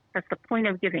 That's the point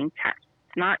of giving tests.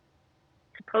 It's not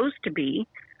supposed to be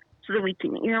so that we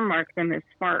can earmark them as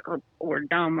smart or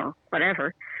dumb or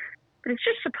whatever. But it's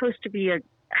just supposed to be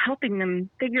helping them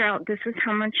figure out this is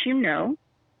how much you know,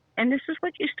 and this is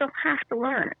what you still have to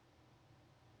learn.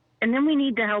 And then we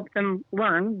need to help them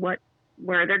learn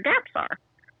where their gaps are.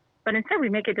 But instead we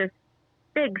make it this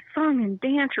big song and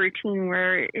dance routine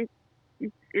where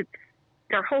it's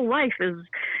their whole life is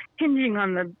hinging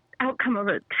on the outcome of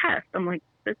a test. I'm like,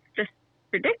 that's just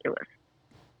ridiculous.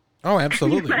 Oh,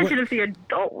 absolutely. Imagine if the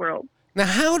adult world. Now,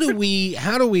 how do we,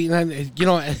 by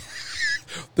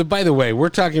the way, we're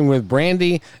talking with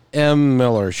Brandy M.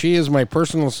 Miller. She is my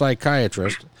personal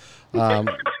psychiatrist.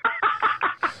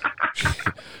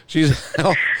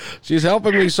 She's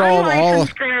helping me solve all.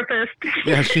 Therapist.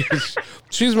 Yeah,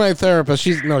 she's my therapist.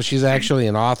 She's actually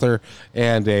an author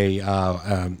and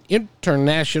a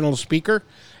international speaker,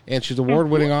 and she's an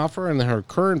award-winning author. And her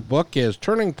current book is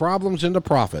Turning Problems into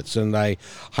Profits. And I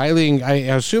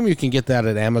assume you can get that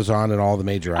at Amazon and all the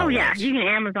major outlets. Oh yeah, you can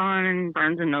Amazon and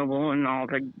Barnes and Noble and all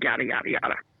the yada yada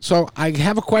yada. So I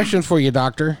have a question for you,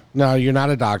 doctor. No, you're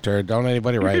not a doctor. Don't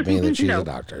anybody write me that she's No. a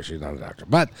doctor. She's not a doctor.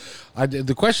 But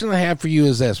the question I have for you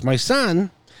is this. My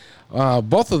son,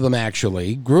 both of them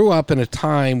actually, grew up in a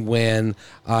time when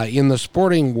in the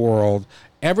sporting world,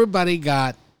 everybody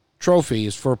got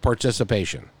trophies for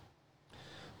participation.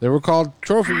 They were called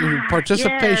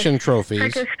participation trophies.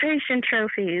 Participation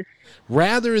trophies.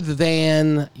 Rather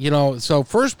than, so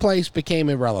first place became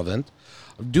irrelevant.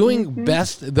 Doing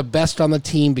the best on the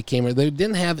team became. They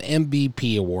didn't have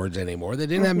MVP awards anymore. They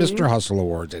didn't have Mr. Hustle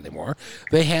awards anymore.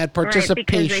 They had participation right,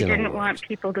 because they didn't awards. want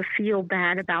people to feel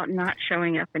bad about not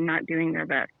showing up and not doing their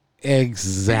best.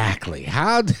 Exactly.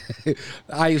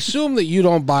 I assume that you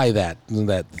don't buy that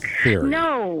theory.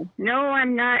 No,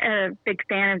 I'm not a big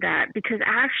fan of that, because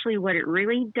actually what it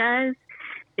really does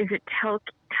is it tells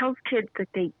kids that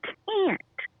they can't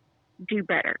do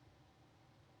better.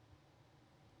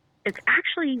 It's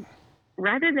actually,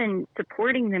 rather than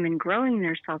supporting them and growing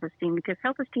their self-esteem, because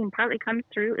self-esteem partly comes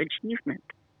through achievement.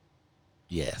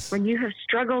 Yes. When you have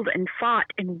struggled and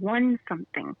fought and won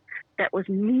something that was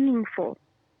meaningful,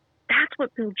 that's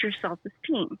what builds your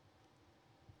self-esteem.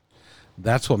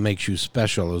 That's what makes you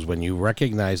special, is when you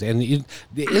recognize, and isn't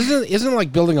it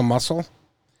like building a muscle?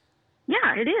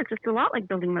 Yeah, it is. It's a lot like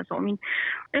building muscle. I mean,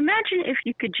 imagine if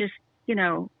you could just,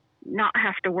 not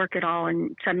have to work at all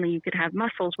and suddenly you could have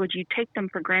muscles. Would you take them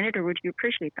for granted or would you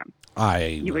appreciate them?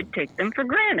 You would take them for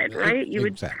granted, right?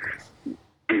 Exactly.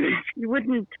 You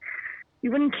wouldn't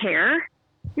care.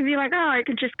 You'd be like, oh, I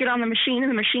could just get on the machine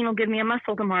and the machine will give me a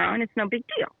muscle tomorrow and it's no big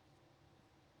deal.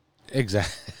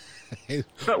 Exactly.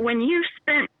 But when you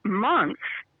spent months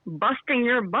busting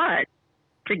your butt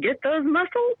to get those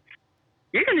muscles,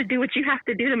 you're going to do what you have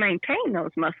to do to maintain those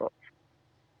muscles.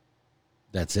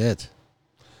 That's it.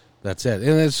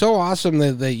 And it's so awesome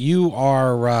that you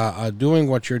are doing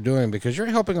what you're doing, because you're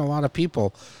helping a lot of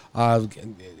people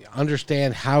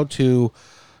understand how to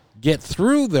get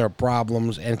through their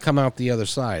problems and come out the other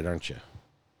side, aren't you?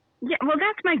 Yeah, well,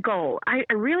 that's my goal. I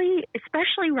really,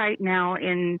 especially right now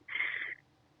in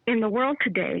the world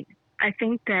today, I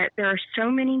think that there are so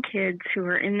many kids who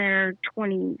are in their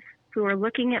 20s who are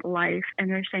looking at life and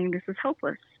they're saying, this is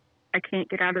hopeless. I can't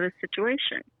get out of this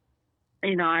situation.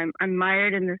 I'm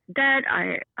mired in this debt.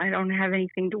 I don't have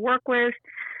anything to work with.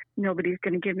 Nobody's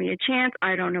going to give me a chance.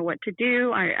 I don't know what to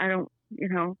do. I don't,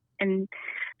 and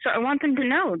so I want them to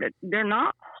know that they're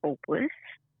not hopeless.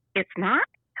 It's not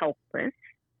helpless.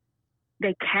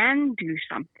 They can do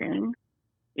something.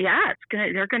 Yeah,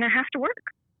 they're going to have to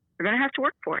work. They're going to have to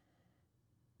work for it.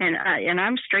 And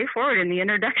I'm straightforward in the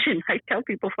introduction. I tell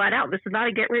people flat out, this is not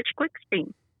a get rich quick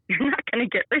scheme. You're not going to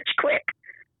get rich quick.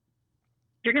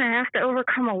 You're going to have to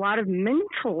overcome a lot of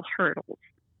mental hurdles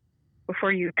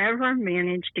before you ever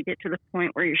manage to get to the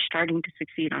point where you're starting to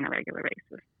succeed on a regular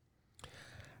basis.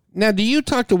 Now, do you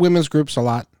talk to women's groups a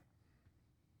lot?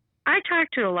 I talk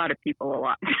to a lot of people a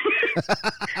lot.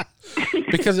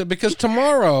 because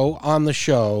tomorrow on the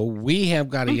show, we have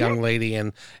got a young lady,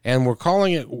 and we're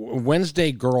calling it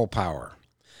Wednesday Girl Power.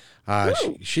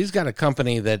 She's got a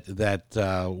company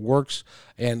that works,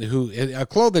 and a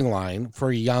clothing line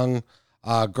for young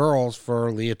girls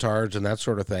for leotards and that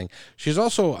sort of thing. She's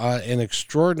also an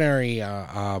extraordinary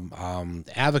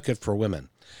advocate for women.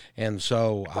 And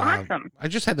so Awesome. I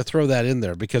just had to throw that in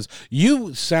there because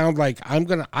you sound like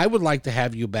I would like to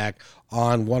have you back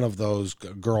on one of those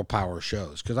girl power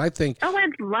shows because I think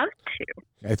I'd love to.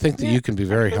 I think that you can be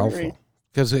very absolutely. helpful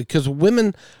because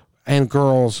women and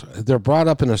girls, they're brought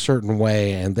up in a certain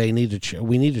way, and they need to.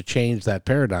 We need to change that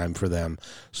paradigm for them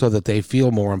so that they feel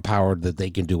more empowered that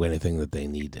they can do anything that they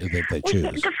need that they Well,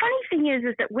 choose. the funny thing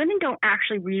is that women don't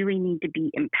actually really need to be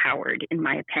empowered, in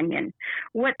my opinion.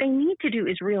 What they need to do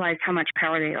is realize how much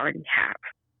power they already have.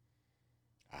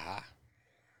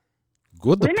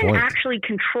 Good Women point. actually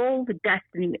control the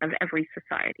destiny of every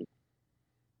society.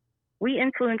 We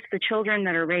influence the children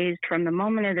that are raised from the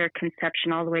moment of their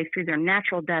conception all the way through their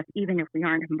natural death, even if we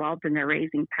aren't involved in their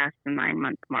raising past the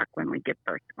 9-month mark when we give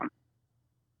birth to them.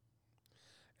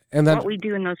 And What we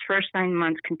do in those first 9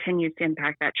 months continues to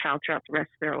impact that child throughout the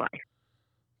rest of their life.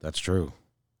 that's true.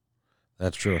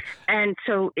 That's true. And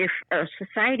so if a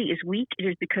society is weak, it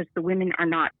is because the women are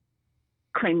not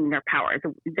claiming their power.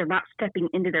 They're not stepping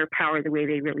into their power the way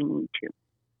they really need to.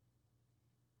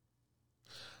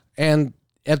 And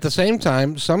at the same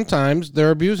time, sometimes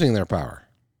they're abusing their power.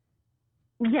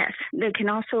 Yes, they can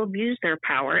also abuse their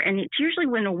power. And it's usually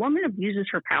when a woman abuses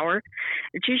her power,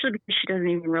 it's usually because she doesn't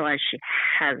even realize she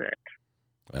has it.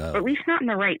 Or at least not in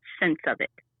the right sense of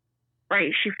it.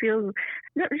 Right? She feels,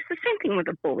 it's the same thing with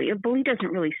a bully. A bully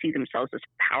doesn't really see themselves as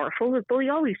powerful. A bully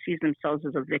always sees themselves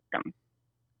as a victim.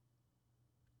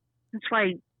 That's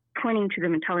why pointing to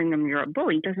them and telling them you're a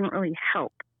bully doesn't really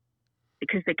help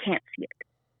because they can't see it.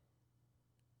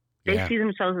 They see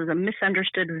themselves as a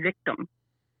misunderstood victim.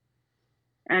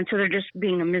 And so they're just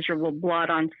being a miserable blot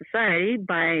on society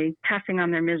by passing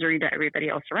on their misery to everybody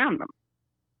else around them.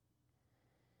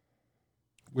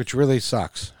 Which really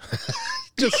sucks.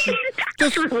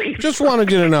 Really just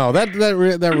wanted you to know that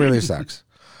really sucks.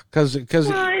 Because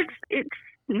well, it's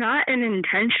not an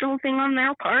intentional thing on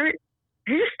their part.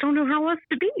 They just don't know how else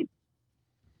to be.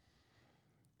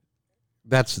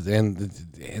 that's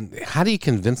and how do you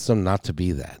convince them not to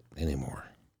be that anymore?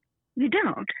 You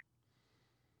don't.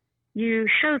 You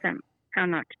show them how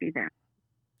not to be that.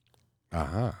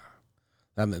 By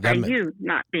you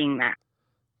not being that.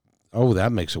 Oh,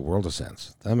 that makes a world of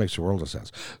sense.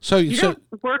 So you don't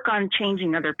work on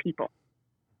changing other people.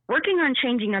 Working on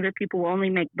changing other people will only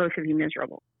make both of you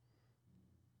miserable.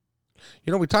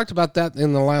 You know, we talked about that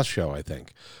in the last show. I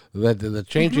think that the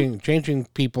changing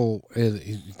people,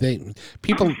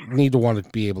 people need to want to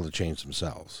be able to change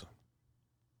themselves.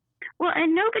 Well,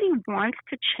 and nobody wants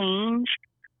to change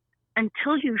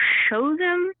until you show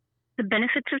them the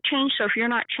benefits of change. So if you're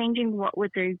not changing, what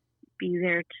would they be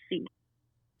there to see?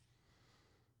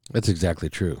 That's exactly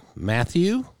true.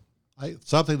 Matthew?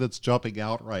 Something that's jumping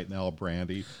out right now,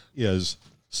 Brandy, is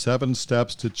 7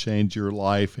 steps to change your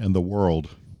life and the world.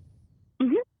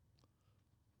 Mm-hmm.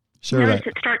 Sure. Notice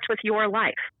it starts with your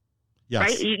life. Yes.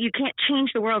 Right? You can't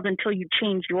change the world until you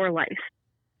change your life.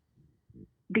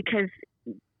 Because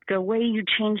the way you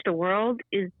change the world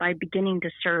is by beginning to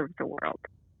serve the world.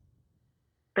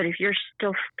 But if you're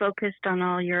still focused on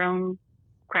all your own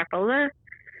crapola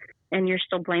and you're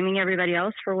still blaming everybody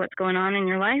else for what's going on in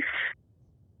your life,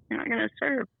 you're not going to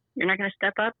serve. You're not going to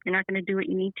step up. You're not going to do what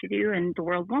you need to do, and the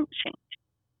world won't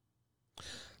change.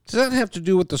 Does that have to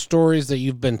do with the stories that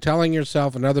you've been telling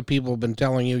yourself and other people have been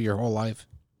telling you your whole life?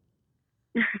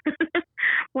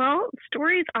 Well,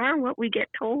 stories are what we get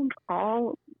told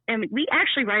and we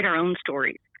actually write our own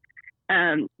stories.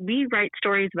 We write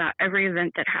stories about every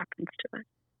event that happens to us.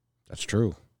 That's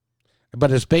true.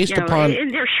 But it's based upon...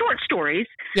 They're short stories.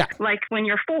 Yeah. Like when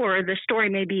you're 4, the story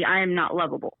may be, I am not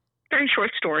lovable. Very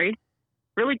short story,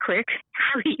 really quick,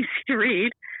 really easy to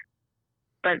read,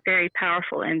 but very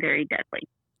powerful and very deadly.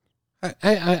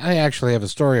 I actually have a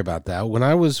story about that. When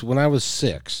I was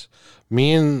 6,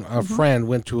 me and a friend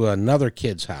went to another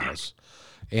kid's house,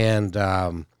 and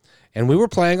we were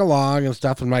playing along and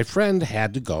stuff, and my friend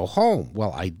had to go home.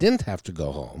 Well, I didn't have to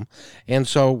go home, and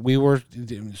so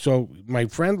my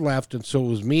friend left, and so it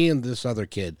was me and this other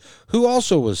kid who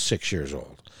also was 6 years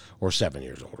old or 7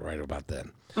 years old, right about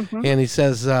then. Mm-hmm. And he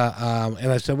says,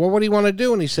 and I said, well, what do you want to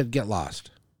do? And he said, get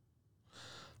lost.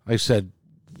 I said,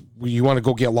 well, you want to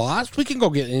go get lost? We can go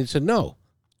get, and he said, no,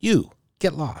 you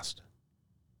get lost.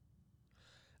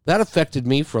 That affected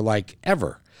me for like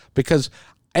ever, because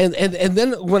and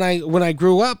then when I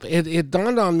grew up, it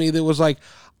dawned on me that it was like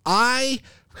I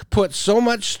put so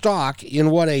much stock in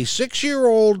what a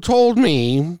 6-year-old told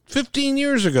me 15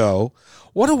 years ago.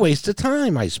 What a waste of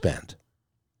time I spent.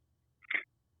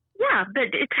 Yeah,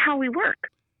 but it's how we work.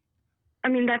 I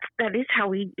mean, that is how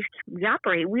we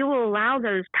operate. We will allow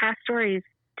those past stories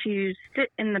to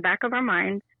sit in the back of our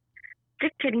minds,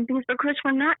 dictating things because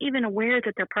we're not even aware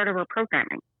that they're part of our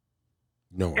programming.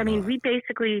 No, I mean, we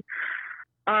basically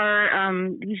are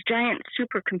these giant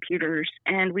supercomputers,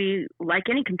 and we, like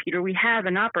any computer, we have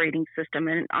an operating system,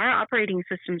 and our operating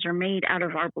systems are made out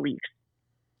of our beliefs.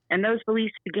 And those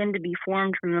beliefs begin to be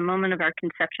formed from the moment of our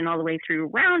conception all the way through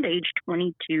around age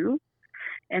 22.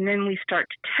 And then we start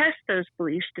to test those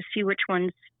beliefs to see which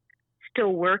ones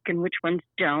still work and which ones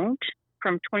don't,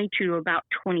 from 22 to about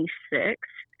 26.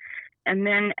 And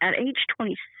then at age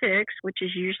 26, which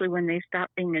is usually when they stop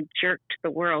being a jerk to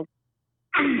the world,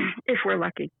 if we're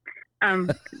lucky,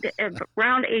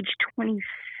 around age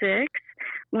 26,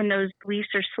 when those beliefs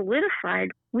are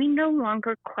solidified, we no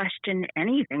longer question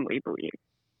anything we believe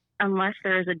unless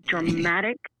there is a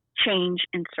dramatic change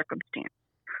in circumstance.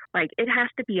 Like, it has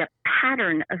to be a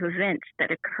pattern of events that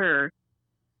occur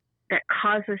that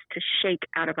cause us to shake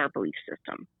out of our belief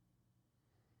system.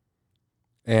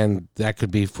 And that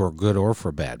could be for good or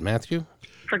for bad. Matthew?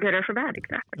 For good or for bad,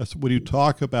 exactly. That's when you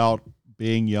talk about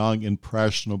being young,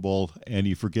 impressionable, and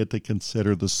you forget to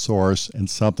consider the source, and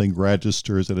something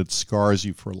registers and it scars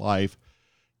you for life.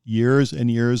 Years and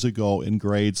years ago in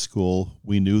grade school,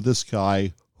 we knew this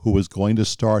guy who was going to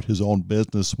start his own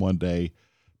business one day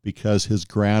because his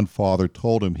grandfather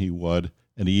told him he would,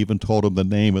 and he even told him the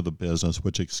name of the business,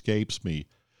 which escapes me.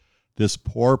 This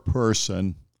poor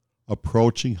person,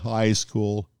 approaching high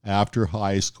school, after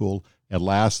high school, and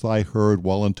last I heard,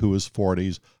 well into his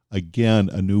 40s, again,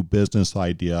 a new business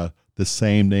idea, the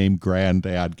same name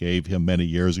Granddad gave him many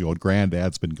years ago.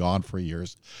 Granddad's been gone for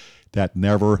years. That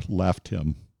never left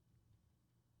him.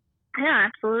 Yeah,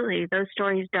 absolutely. Those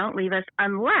stories don't leave us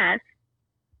unless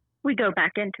we go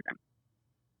back into them.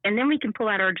 And then we can pull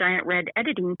out our giant red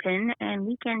editing pen and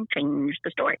we can change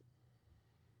the story.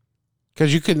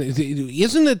 Because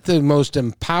isn't it the most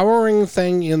empowering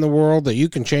thing in the world that you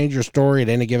can change your story at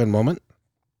any given moment?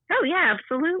 Oh, yeah,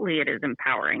 absolutely. It is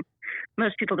empowering.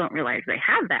 Most people don't realize they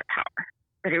have that power,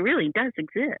 but it really does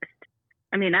exist.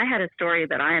 I mean, I had a story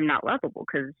that I am not lovable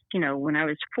because, when I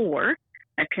was 4,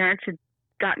 my parents had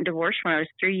gotten divorced when I was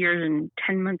 3 years and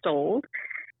 10 months old,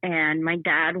 and my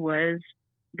dad was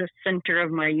the center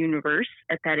of my universe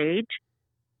at that age.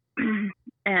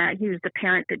 He was the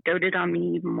parent that doted on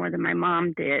me even more than my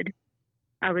mom did.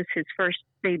 I was his first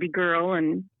baby girl,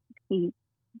 and he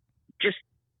just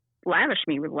lavished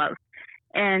me with love.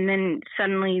 And then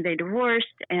suddenly they divorced,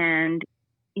 and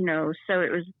so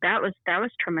that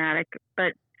was traumatic.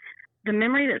 But the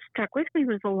memory that stuck with me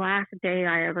was the last day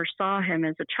I ever saw him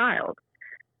as a child,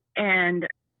 and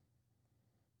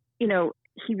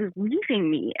he was leaving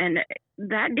me. And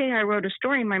that day I wrote a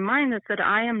story in my mind that said,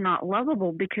 I am not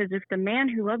lovable, because if the man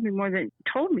who loved me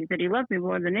told me that he loved me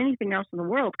more than anything else in the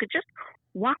world could just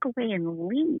walk away and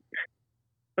leave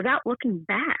without looking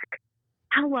back,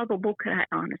 how lovable could I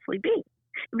honestly be?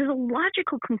 It was a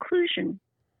logical conclusion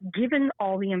given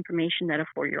all the information that a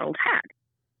 4-year-old had.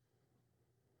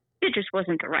 It just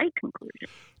wasn't the right conclusion.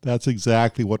 That's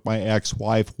exactly what my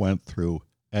ex-wife went through.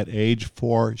 At age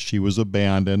 4, she was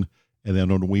abandoned. And then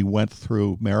when we went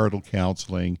through marital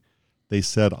counseling, they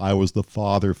said I was the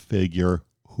father figure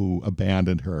who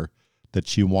abandoned her, that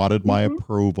she wanted my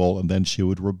approval, and then she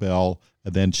would rebel,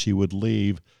 and then she would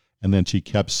leave, and then she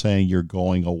kept saying, you're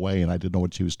going away, and I didn't know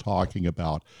what she was talking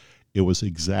about. It was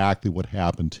exactly what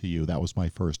happened to you. That was my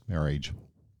first marriage.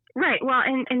 Right. Well,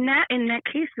 in that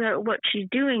case, what she's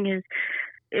doing is,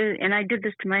 and I did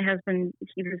this to my husband,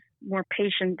 he was more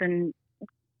patient than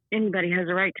anybody has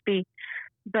a right to be,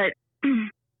 but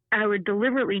I would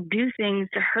deliberately do things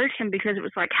to hurt him because it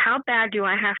was like, how bad do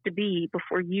I have to be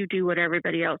before you do what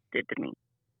everybody else did to me?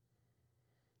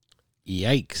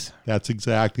 Yikes. That's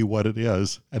exactly what it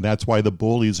is. And that's why the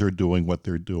bullies are doing what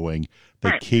they're doing. They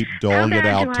Right. keep doling it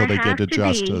out till they get to to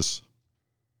justice.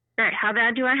 Right. How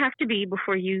bad do I have to be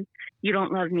before you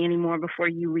don't love me anymore, before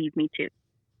you leave me too?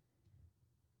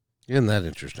 Isn't that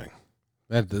interesting?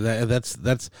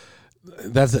 That's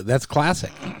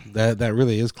classic. That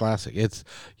really is classic. It's,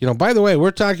 by the way,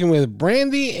 we're talking with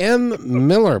Brandy M.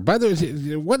 Miller. By the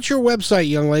way, what's your website,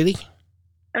 young lady?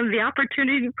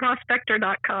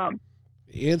 TheOpportunityProspector.com.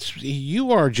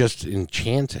 You are just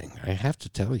enchanting, I have to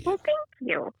tell you. Well, thank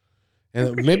you.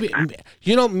 And maybe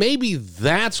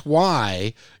that's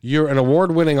why you're an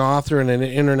award-winning author and an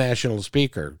international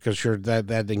speaker, because you're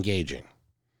that engaging.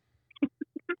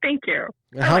 Thank you.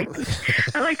 I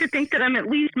like to think that I'm at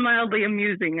least mildly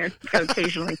amusing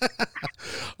occasionally.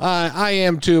 I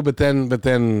am too, but then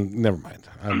never mind.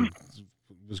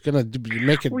 was going to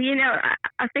make it. Well,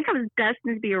 I think I was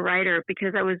destined to be a writer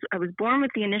because I was born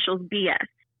with the initials BS.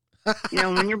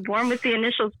 When you're born with the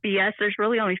initials BS, there's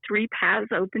really only three paths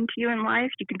open to you in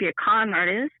life. You can be a con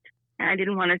artist, and I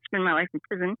didn't want to spend my life in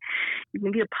prison. You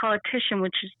can be a politician,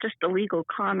 which is just a legal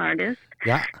con artist.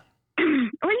 Yeah. Or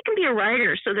you can be a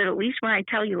writer, so that at least when I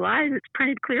tell you lies, it's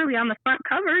printed clearly on the front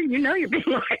cover. You know you're being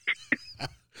lied.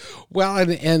 Well,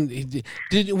 and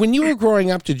when you were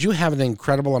growing up, did you have an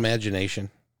incredible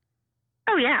imagination?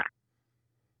 Oh, yeah.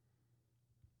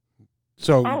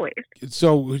 So, always.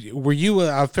 So were you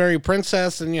a fairy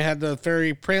princess and you had the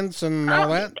fairy prince and all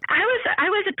that? I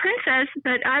was a princess,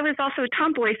 but I was also a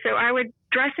tomboy, so I would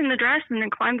dress in the dress and then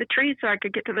climb the tree so I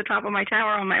could get to the top of my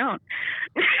tower on my own.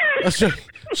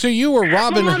 So you were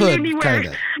Robin Hood, kind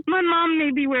of. My mom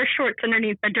made me wear shorts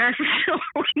underneath my dress so I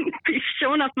wouldn't be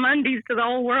showing off my undies to the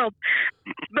whole world.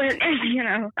 But,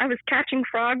 I was catching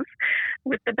frogs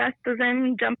with the best of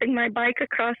them, jumping my bike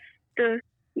across the,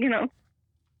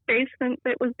 basement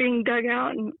that was being dug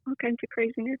out and all kinds of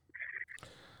craziness.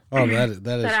 Oh, that is.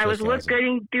 But I was look good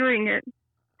in doing it.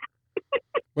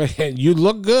 Well, you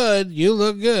look good. You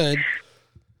look good.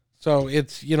 So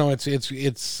it's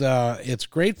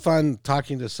great fun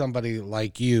talking to somebody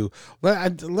like you.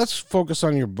 Let's focus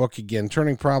on your book again,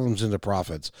 Turning Problems into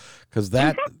Profits, because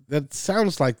that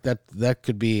sounds like that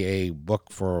could be a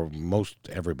book for most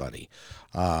everybody.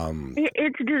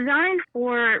 It's designed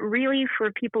for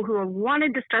people who have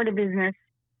wanted to start a business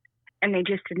and they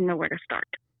just didn't know where to start.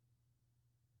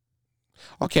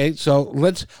 Okay, so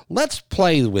let's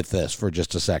play with this for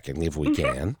just a second, if we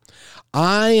can.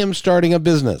 I am starting a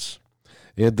business.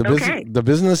 The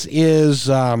business is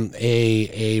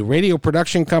a radio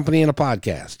production company and a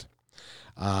podcast.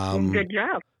 Good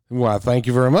job. Well, thank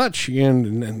you very much.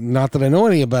 And not that I know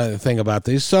anything about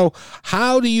these. So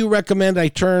how do you recommend I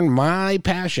turn my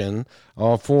passion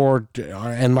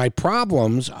and my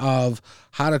problems of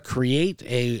how to create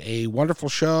a wonderful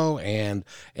show and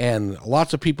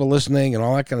lots of people listening and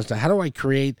all that kind of stuff? How do I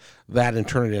create that and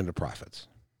turn it into profits?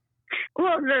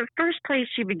 Well, the first place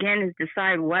you begin is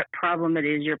decide what problem it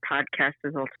is your podcast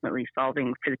is ultimately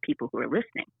solving for the people who are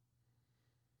listening.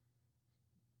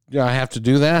 Yeah, I have to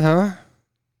do that, huh?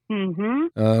 Mm-hmm.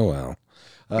 Oh, well.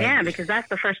 Yeah, because that's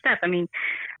the first step. I mean,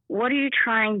 what are you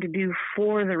trying to do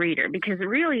for the reader? Because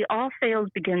really, all sales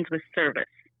begins with service.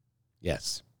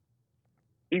 Yes.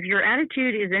 If your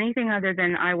attitude is anything other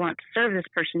than, I want to serve this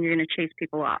person, you're going to chase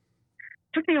people off.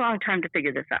 It took me a long time to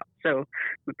figure this out. So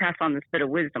we pass on this bit of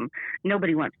wisdom.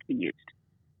 Nobody wants to be used.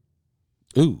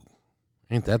 Ooh,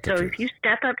 ain't that the truth? So if you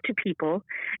step up to people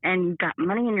and you've got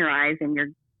money in your eyes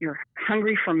and you're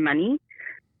hungry for money,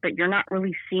 but you're not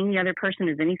really seeing the other person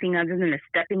as anything other than a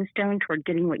stepping stone toward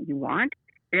getting what you want,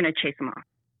 you're going to chase them off.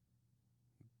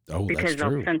 Oh, because that's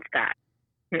true. They'll sense that.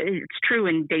 It's true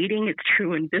in dating. It's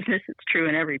true in business. It's true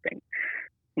in everything.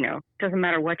 It doesn't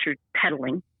matter what you're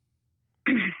peddling.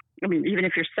 I mean, even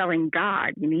if you're selling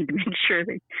God, you need to make sure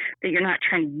that you're not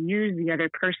trying to use the other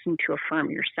person to affirm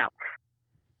yourself.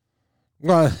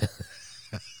 Well,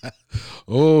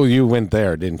 oh, you went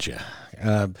there, didn't you?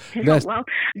 Well,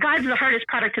 God's the hardest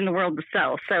product in the world to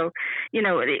sell. So,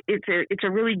 it's a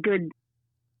really good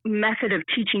method of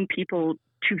teaching people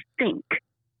to think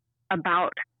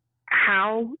about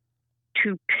how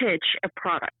to pitch a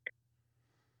product.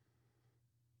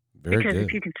 Very because good.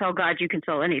 If you can sell God, you can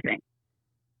sell anything.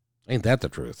 Ain't that the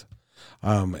truth?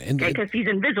 Because he's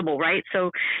invisible, right? So,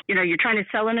 you're trying to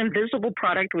sell an invisible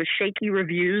product with shaky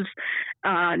reviews,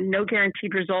 no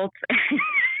guaranteed results.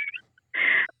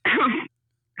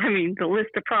 I mean, the list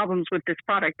of problems with this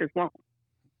product is long.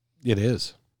 It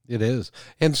is.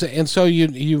 And so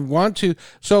you want to,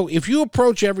 so if you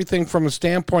approach everything from a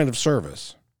standpoint of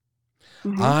service,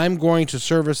 mm-hmm. I'm going to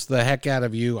service the heck out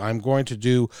of you. I'm going to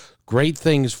do great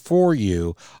things for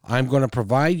you. I'm going to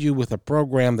provide you with a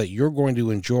program that you're going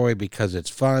to enjoy because it's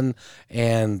fun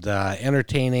and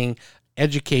entertaining,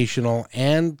 educational,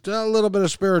 and a little bit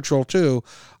of spiritual too.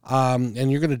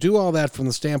 And you're going to do all that from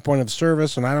the standpoint of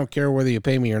service, and I don't care whether you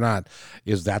pay me or not.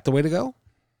 Is that the way to go?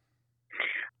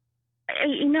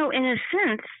 In a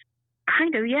sense,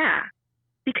 kind of, yeah.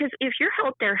 Because if you're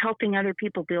out there helping other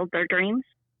people build their dreams,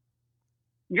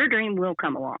 your dream will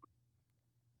come along.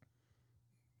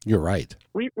 You're right.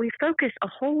 We focus a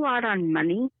whole lot on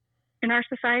money in our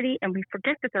society, and we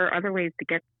forget that there are other ways to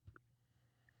get.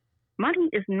 Money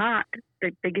is not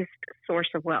the biggest source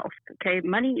of wealth, okay?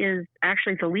 Money is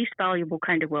actually the least valuable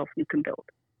kind of wealth you can build.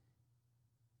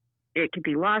 It can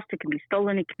be lost, it can be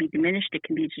stolen, it can be diminished, it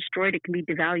can be destroyed, it can be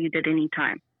devalued at any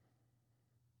time.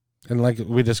 And like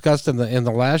we discussed in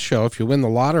the last show, if you win the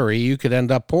lottery, you could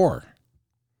end up poor.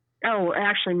 Oh,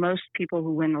 actually, most people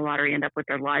who win the lottery end up with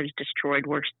their lives destroyed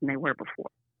worse than they were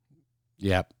before.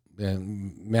 Yep.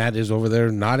 And Matt is over there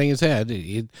nodding his head.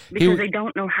 Because they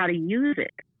don't know how to use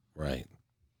it. Right.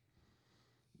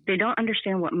 They don't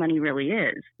understand what money really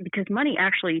is, because money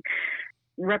actually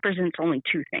represents only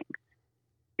two things.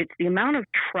 It's the amount of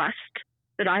trust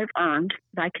that I've earned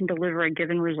that I can deliver a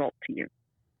given result to you,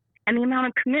 and the amount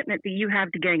of commitment that you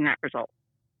have to getting that result.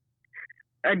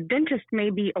 A dentist may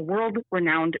be a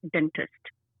world-renowned dentist.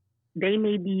 They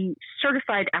may be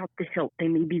certified out the hilt. They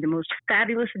may be the most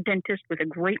fabulous dentist with a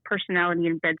great personality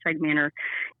and bedside manner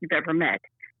you've ever met.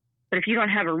 But if you don't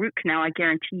have a root canal, I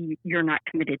guarantee you, you're not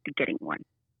committed to getting one.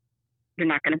 You're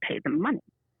not going to pay them money.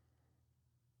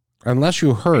 Unless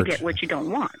you hurt. To get what you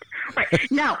don't want.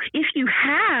 Right. Now, if you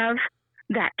have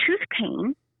that tooth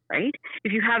pain, right,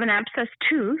 if you have an abscessed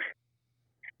tooth,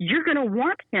 you're going to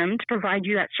want him to provide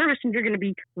you that service, and you're going to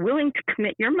be willing to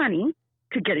commit your money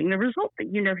to getting the result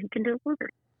that you know he can deliver.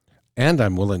 And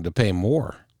I'm willing to pay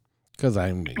more because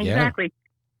Exactly.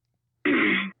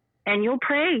 And you'll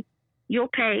pay,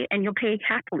 and you'll pay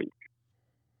happily,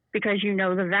 because you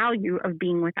know the value of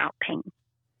being without pain.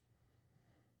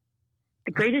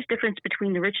 The greatest difference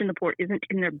between the rich and the poor isn't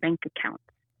in their bank accounts.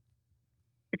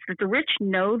 It's that the rich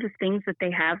know the things that they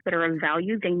have that are of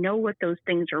value. They know what those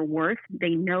things are worth. They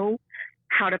know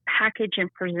how to package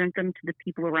and present them to the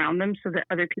people around them so that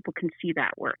other people can see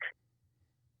that worth.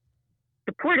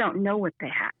 The poor don't know what they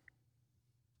have.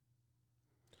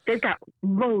 They've got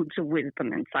loads of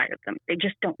wisdom inside of them. They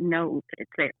just don't know that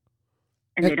it's there,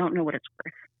 and they don't know what it's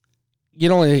worth. You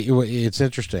know, it's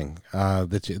interesting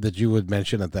that you would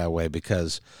mention it that way,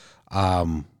 because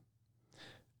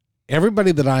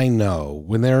everybody that I know,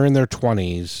 when they're in their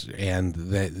 20s and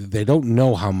they don't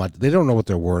know how much, they don't know what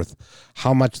they're worth,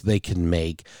 how much they can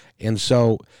make. And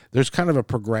so there's kind of a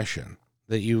progression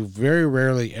that you very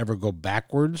rarely ever go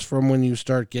backwards from when you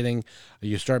start making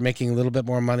a little bit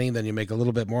more money, then you make a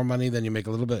little bit more money, then you make a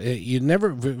little bit. You never,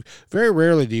 very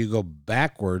rarely do you go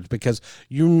backwards, because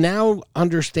you now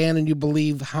understand and you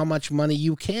believe how much money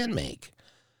you can make.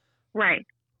 Right.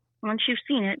 Once you've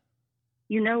seen it,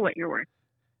 you know what you're worth.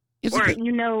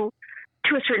 You know,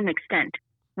 to a certain extent,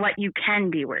 what you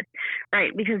can be worth,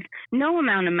 right? Because no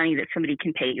amount of money that somebody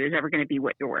can pay you is ever going to be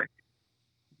what you're worth.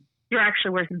 You're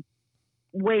actually worth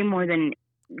way more than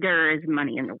there is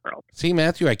money in the world. See,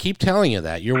 Matthew, I keep telling you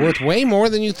that. You're worth way more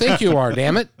than you think you are,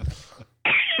 damn it.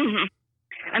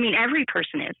 I mean, every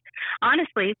person is.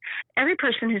 Honestly, every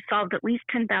person has solved at least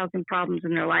 10,000 problems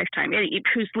in their lifetime,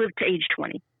 who's lived to age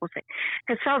 20, we'll say,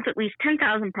 has solved at least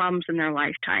 10,000 problems in their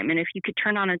lifetime. And if you could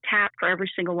turn on a tap for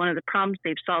every single one of the problems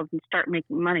they've solved and start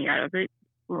making money out of it,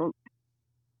 well,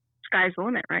 sky's the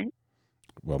limit, right?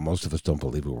 Well, most of us don't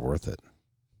believe we're worth it.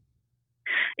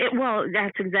 Well,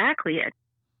 that's exactly it.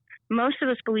 Most of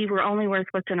us believe we're only worth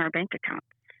what's in our bank account,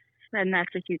 and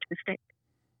that's a huge mistake.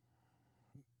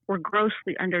 We're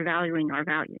grossly undervaluing our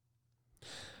value.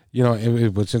 You know,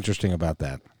 what's interesting about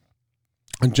that,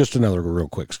 and just another real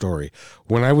quick story.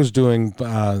 When I was doing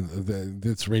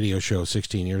this radio show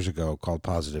 16 years ago called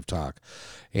Positive Talk,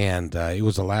 and it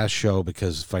was the last show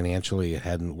because financially it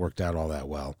hadn't worked out all that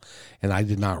well, and I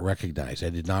did not realize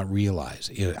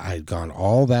I had gone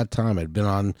all that time. I'd been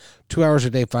on 2 hours a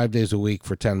day, 5 days a week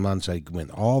for 10 months. I went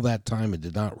all that time and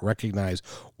did not recognize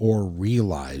or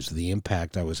realize the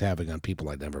impact I was having on people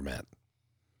I'd never met.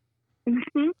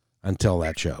 Mm-hmm. Until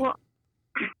that show. Well,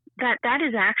 that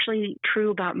is actually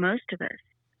true about most of us.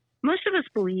 Most of us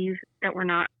believe that we're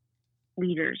not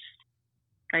leaders,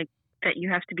 like that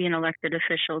you have to be an elected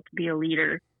official to be a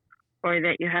leader, or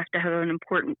that you have to have an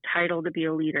important title to be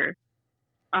a leader.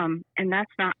 And that's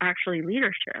not actually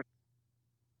leadership.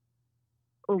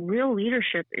 Well, real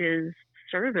leadership is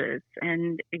service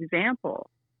and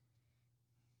example.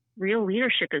 Real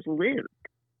leadership is lived,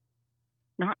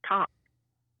 not taught.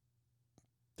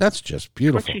 That's just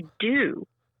beautiful. What you do,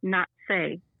 not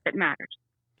say, that matters.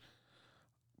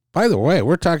 By the way,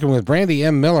 we're talking with Brandy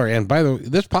M. Miller, and by the way,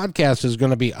 this podcast is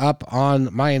going to be up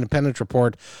on My Independence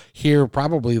Report here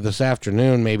probably this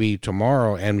afternoon, maybe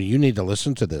tomorrow, and you need to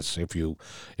listen to this if you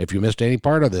missed any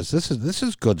part of this. This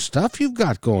is good stuff you've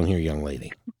got going here, young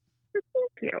lady.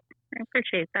 Thank you. I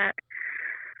appreciate that.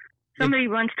 Somebody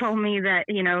once told me that,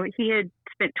 he had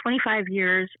spent 25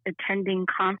 years attending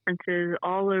conferences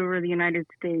all over the United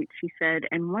States, he said,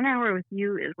 and 1 hour with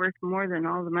you is worth more than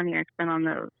all the money I spent on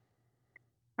those.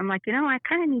 I'm like, I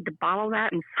kind of need to bottle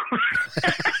that and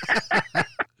sell.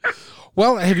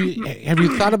 Well, have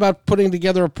you thought about putting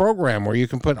together a program where you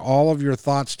can put all of your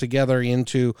thoughts together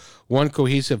into one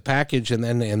cohesive package and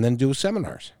then do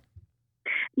seminars?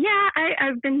 Yeah,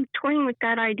 I've been toying with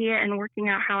that idea and working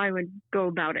out how I would go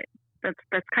about it.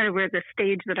 That's kind of where the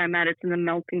stage that I'm at. It's in the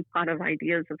melting pot of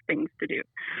ideas of things to do.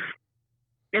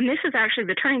 And this is actually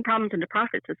the turning problems into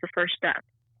profits is the first step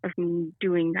of me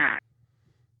doing that.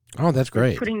 Oh, that's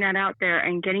great. Putting that out there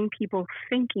and getting people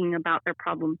thinking about their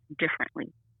problems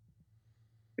differently.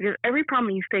 Because every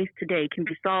problem you face today can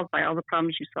be solved by all the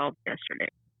problems you solved yesterday.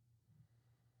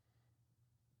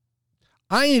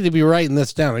 I need to be writing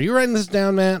this down. Are you writing this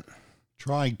down, Matt?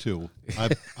 Trying to. I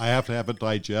have to have it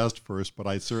digest first, but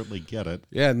I certainly get it.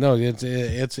 Yeah, no,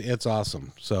 it's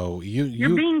awesome. So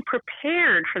you're being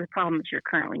prepared for the problems you're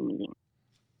currently meeting.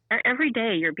 Every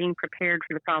day you're being prepared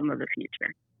for the problem of the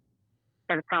future,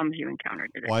 by the problems you encounter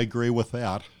today. Well, I agree with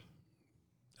that.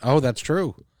 Oh, that's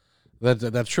true.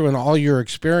 That's true. And all your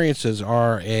experiences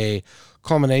are a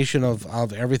culmination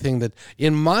of everything that,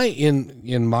 in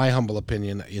my humble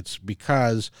opinion, it's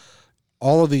because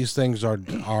all of these things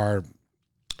are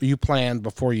you planned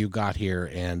before you got here,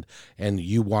 and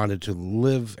you wanted to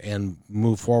live and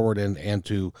move forward and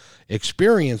to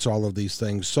experience all of these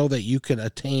things so that you could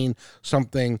attain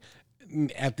something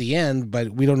at the end, but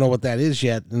we don't know what that is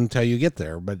yet until you get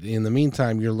there. But in the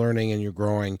meantime, you're learning and you're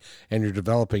growing and you're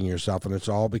developing yourself, and it's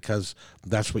all because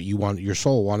that's what you want. Your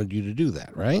soul wanted you to do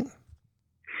that, right?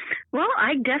 Well,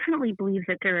 I definitely believe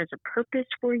that there is a purpose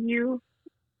for you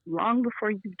long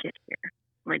before you get here.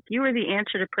 Like, you are the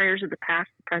answer to prayers of the past,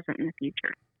 the present, and the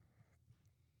future.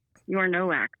 You are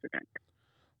no accident.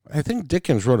 I think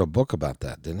Dickens wrote a book about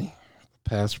that, didn't he?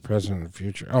 Past, present, and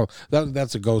future. Oh,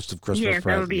 that's a Ghost of Christmas Yes,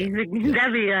 Present.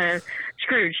 That'd be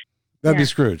Scrooge. That'd be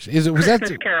Scrooge. Was Christmas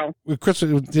that Carol?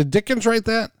 Did Dickens write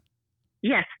that?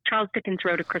 Yes, Charles Dickens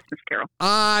wrote A Christmas Carol.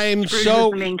 Scrooge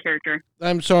was the main character.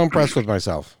 I'm so impressed with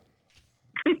myself.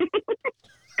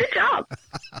 Good job.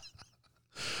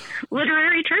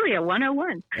 Literary trivia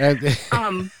 101.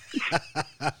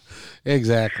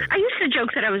 Exactly. I used to joke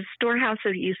that I was a storehouse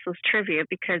of useless trivia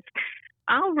because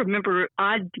I'll remember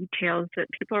odd details that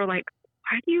people are like,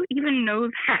 why do you even know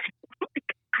that?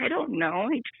 Like, I don't know.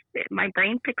 My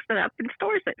brain picks it up and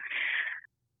stores it.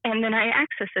 And then I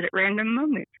access it at random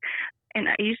moments. And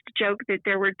I used to joke that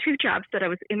there were two jobs that I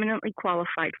was eminently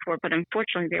qualified for, but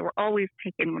unfortunately they were always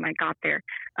taken when I got there.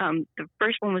 The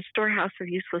first one was storehouse of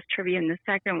useless trivia, and the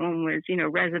second one was,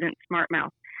 resident smart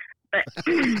mouth. But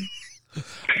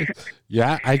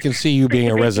yeah, I can see you being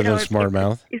a resident smart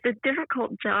mouth. It's a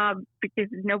difficult job because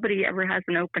nobody ever has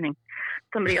an opening.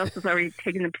 Somebody else has already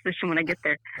taken the position when I get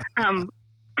there.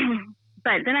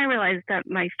 But then I realized that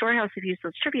my storehouse of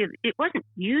useless trivia, it wasn't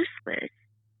useless.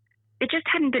 It just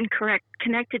hadn't been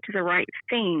connected to the right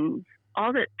things.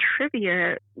 All that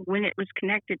trivia, when it was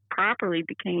connected properly,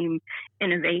 became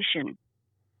innovation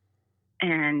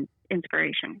and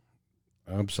inspiration.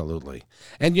 Absolutely.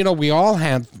 And, we all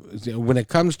have, when it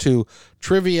comes to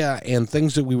trivia and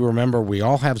things that we remember, we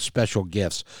all have special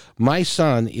gifts. My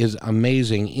son is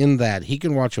amazing in that he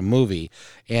can watch a movie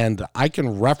and I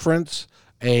can reference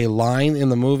a line in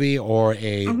the movie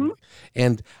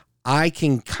and I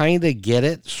can kind of get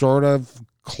it sort of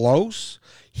close.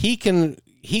 He can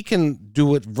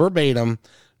do it verbatim,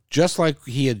 just like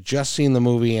he had just seen the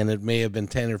movie, and it may have been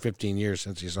 10 or 15 years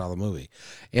since he saw the movie.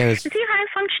 And is he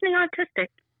high-functioning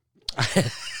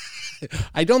autistic?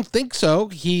 I don't think so.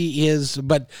 He is,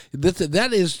 but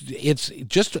it's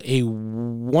just a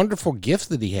wonderful gift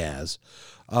that he has.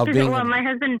 My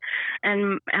husband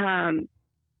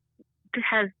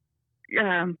has,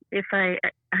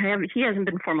 he hasn't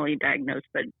been formally diagnosed,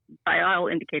 but by all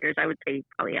indicators, I would say he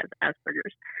probably has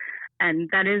Asperger's. And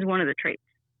that is one of the traits,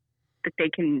 that they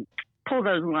can pull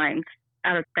those lines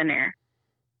out of thin air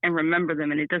and remember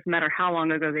them. And it doesn't matter how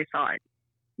long ago they saw it.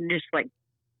 Just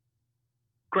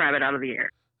grab it out of the air.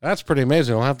 That's pretty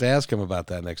amazing. I'll have to ask him about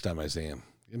that next time I see him.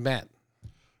 Matt.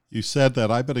 You said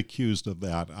that. I've been accused of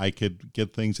that. I could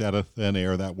get things out of thin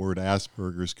air. That word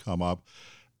Asperger's come up.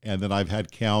 And then I've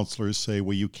had counselors say,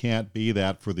 well, you can't be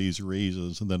that for these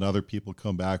reasons. And then other people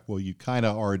come back, well, you kind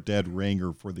of are a dead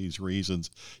ringer for these reasons.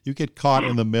 You get caught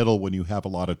in the middle when you have a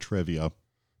lot of trivia.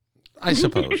 I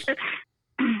suppose.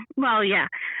 Well, yeah.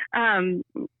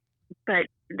 But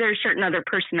there are certain other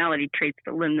personality traits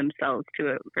that lend themselves to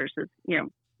it versus,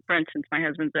 for instance, my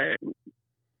husband's a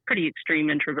pretty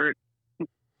extreme introvert.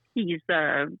 He's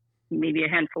maybe a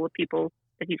handful of people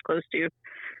that he's close to.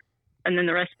 And then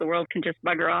the rest of the world can just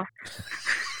bugger off.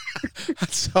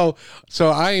 So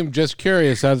I am just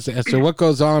curious as to what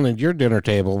goes on at your dinner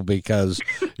table, because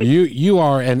you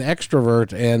are an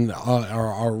extrovert and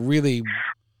are really.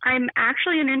 I'm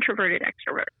actually an introverted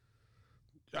extrovert.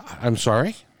 I'm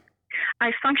sorry?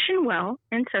 I function well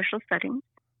in social settings.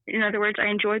 In other words, I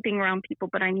enjoy being around people,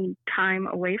 but I need time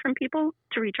away from people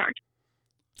to recharge.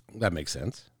 That makes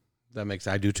sense.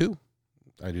 I do too.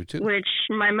 Which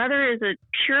my mother is a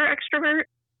pure extrovert,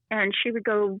 and she would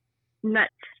go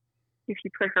nuts if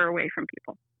you put her away from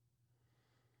people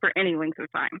for any length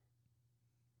of time.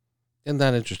 Isn't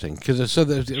that interesting? Because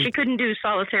she couldn't do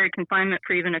solitary confinement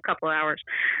for even a couple of hours.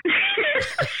 She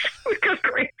would go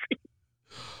crazy.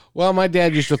 Well, my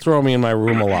dad used to throw me in my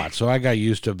room a lot, so I got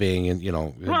used to being in,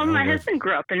 Well, my husband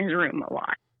grew up in his room a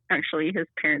lot. Actually, his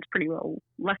parents pretty well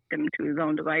left him to his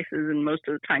own devices, and most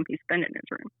of the time he spent it in his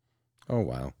room. Oh,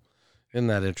 wow. Isn't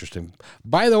that interesting?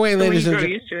 By the way, ladies and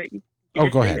gentlemen. Used to it,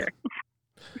 go ahead.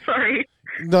 Sorry.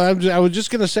 No, I was just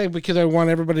going to say, because I want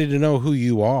everybody to know who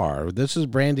you are. This is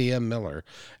Brandy M. Miller,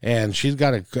 and she's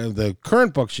got the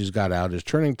current book she's got out is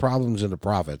Turning Problems into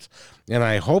Profits, and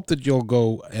I hope that you'll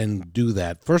go and do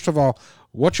that. First of all,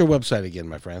 what's your website again,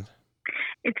 my friend?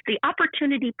 It's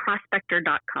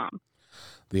theopportunityprospector.com.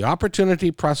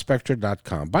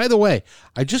 theopportunityprospector.com. By the way,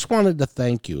 I just wanted to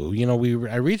thank you.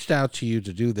 I reached out to you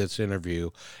to do this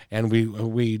interview, and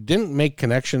we didn't make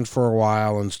connections for a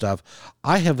while and stuff.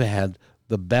 I have had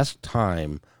the best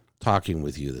time talking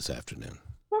with you this afternoon.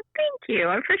 Well, thank you.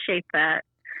 I appreciate that.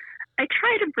 I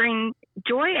try to bring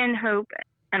joy and hope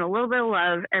and a little bit of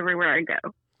love everywhere I go.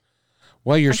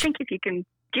 Well, I think if you can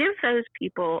give those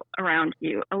people around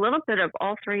you a little bit of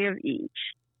all three of each,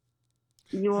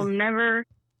 you will never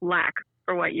lack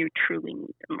for what you truly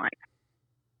need in life.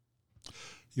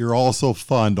 You're also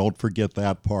fun. Don't forget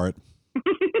that part.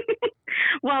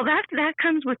 Well, that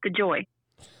comes with the joy.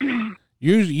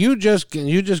 You just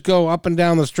go up and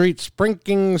down the street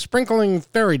sprinkling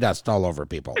fairy dust all over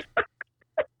people.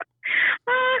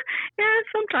 Yeah,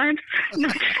 sometimes. No,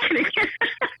 just kidding.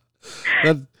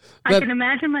 I can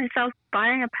imagine myself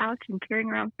buying a pouch and carrying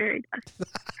around fairy dust.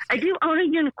 I do own a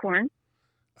unicorn.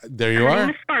 There you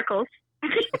are. Sparkles.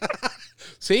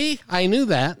 See, I knew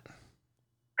that.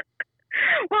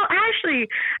 Well, actually,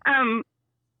 I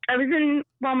was in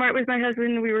Walmart with my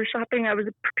husband. We were shopping. I was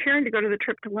preparing to go to the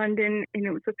trip to London, and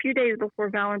it was a few days before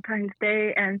Valentine's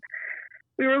Day. And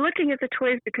we were looking at the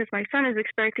toys because my son is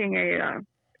expecting a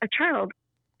child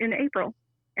in April,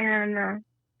 and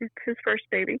it's his first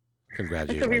baby.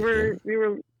 Congratulations! So we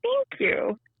were. Thank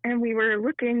you. And we were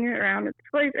looking around at the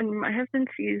toys, and my husband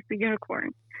sees the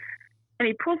unicorn, and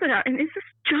he pulls it out, and it's this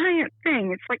giant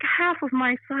thing. It's like half of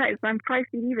my size. I'm 5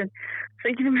 feet even, so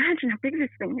you can imagine how big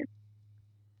this thing is.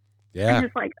 Yeah. And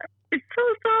it's like, it's so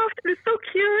soft, and it's so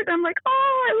cute. I'm like,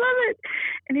 oh, I love it.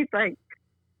 And he's like,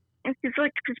 it's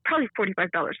probably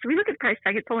 $45. So we look at the price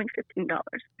tag, it's only $15.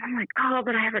 I'm like, oh,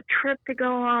 but I have a trip to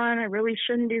go on. I really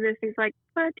shouldn't do this. He's like,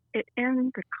 put it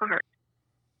in the cart.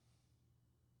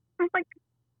 I was like,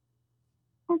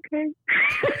 okay.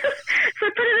 So I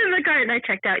put it in the cart and I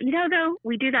checked out. Though,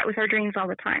 we do that with our dreams all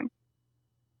the time.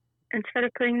 Instead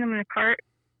of putting them in the cart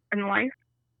in life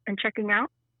and checking out,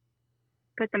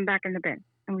 put them back in the bin.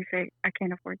 And we say, I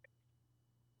can't afford this.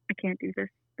 I can't do this.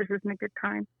 This isn't a good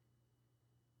time.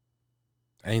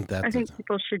 Ain't that? I think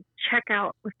people should check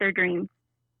out with their dreams.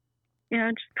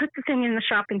 Just put the thing in the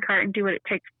shopping cart and do what it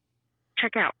takes.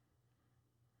 Check out.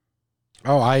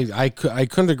 Oh, I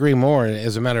couldn't agree more.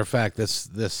 As a matter of fact,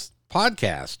 this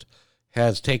podcast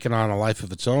has taken on a life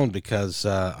of its own because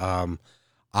for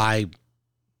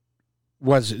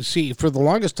the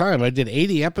longest time, I did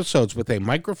 80 episodes with a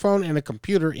microphone and a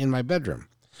computer in my bedroom.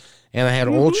 And I had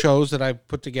old shows that I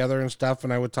put together and stuff,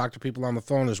 and I would talk to people on the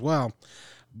phone as well.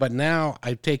 But now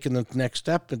I've taken the next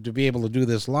step to be able to do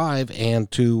this live, and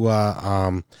so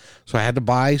I had to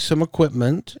buy some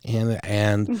equipment, and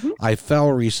I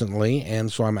fell recently, and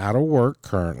so I'm out of work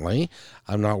currently.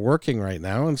 I'm not working right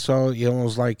now, and so it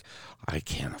was like I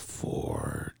can't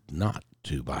afford not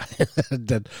to buy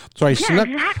that. So I snuck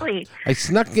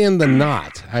in the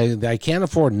not. I can't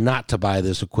afford not to buy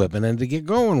this equipment and to get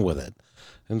going with it,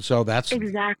 and so that's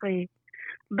exactly.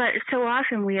 But so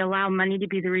often we allow money to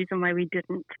be the reason why we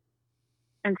didn't,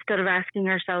 instead of asking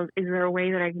ourselves, is there a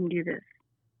way that I can do this?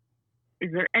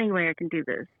 Is there any way I can do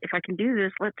this? If I can do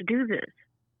this, let's do this.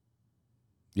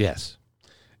 Yes.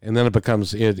 And then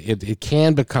it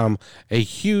can become a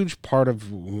huge part of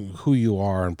who you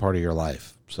are and part of your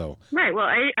life. So right. Well,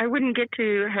 I wouldn't get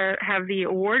to have the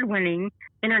award-winning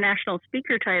international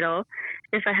speaker title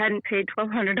if I hadn't paid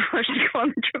 $1,200 to go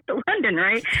on the trip to London,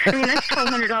 right? I mean, that's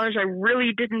 $1,200 I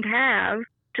really didn't have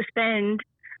to spend,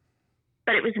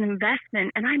 but it was an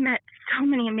investment, and I met so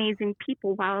many amazing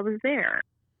people while I was there.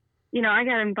 I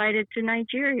got invited to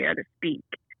Nigeria to speak.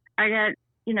 I got,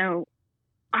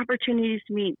 opportunities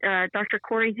to meet Dr.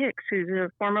 Corey Hicks, who's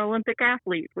a former Olympic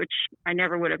athlete, which I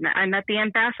never would have met. I met the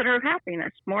ambassador of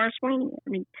happiness, Maura Sweeney. I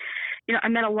mean, I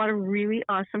met a lot of really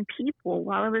awesome people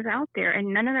while I was out there,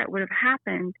 and none of that would have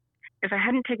happened if I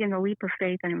hadn't taken the leap of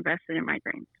faith and invested in my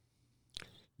dreams.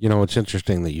 It's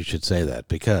interesting that you should say that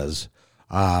because,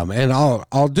 and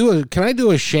I'll do a, can I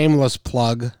do a shameless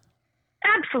plug?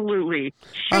 Absolutely.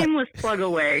 Shameless plug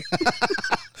away.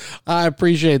 I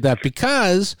appreciate that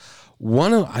because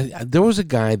there was a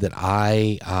guy that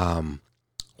I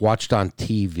watched on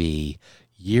TV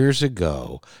years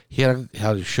ago. He had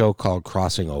a show called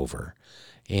Crossing Over,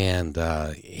 and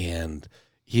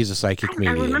he's a psychic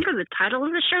medium. I remember the title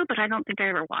of the show, but I don't think I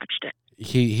ever watched it.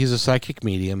 He's a psychic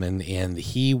medium, and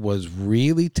he was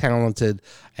really talented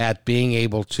at being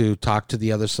able to talk to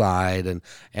the other side, and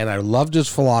I loved his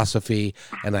philosophy,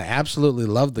 and I absolutely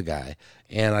loved the guy.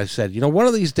 And I said, one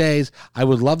of these days I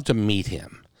would love to meet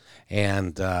him.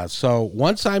 And so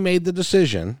once I made the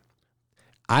decision,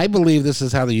 I believe this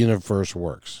is how the universe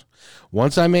works.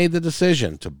 Once I made the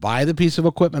decision to buy the piece of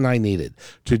equipment I needed,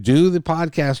 to do the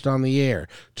podcast on the air,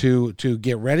 to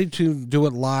get ready to do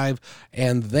it live,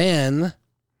 and then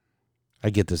I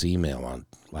get this email on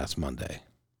last Monday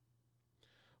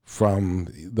from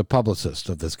the publicist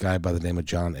of this guy by the name of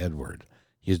John Edward.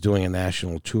 He's doing a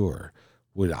national tour.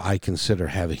 Would I consider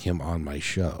having him on my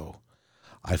show?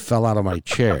 I fell out of my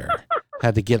chair.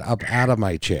 Had to get up out of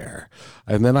my chair.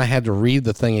 And then I had to read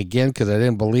the thing again because I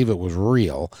didn't believe it was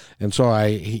real. And so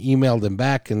I emailed him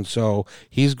back. And so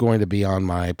he's going to be on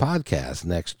my podcast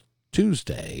next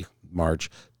Tuesday, March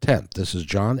 10th. This is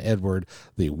John Edward,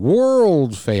 the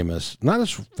world famous, not as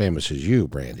famous as you,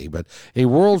 Brandy, but a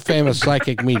world famous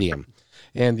psychic medium.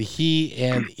 And it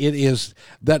is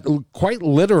that quite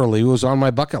literally was on my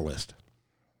bucket list.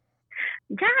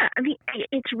 Yeah, I mean,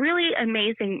 it's really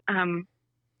amazing.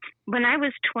 When I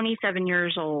was 27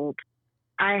 years old,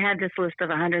 I had this list of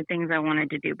 100 things I wanted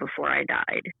to do before I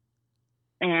died.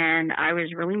 And I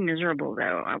was really miserable,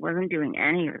 though. I wasn't doing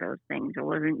any of those things. I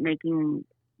wasn't making,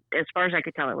 as far as I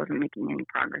could tell, I wasn't making any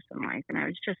progress in life. And I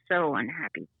was just so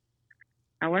unhappy.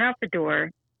 I went out the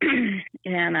door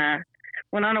and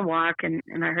went on a walk, and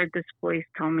I heard this voice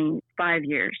tell me 5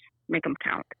 years, make them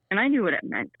count. And I knew what it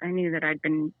meant. I knew that I'd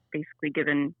been basically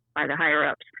given by the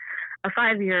higher-ups a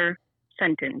 5-year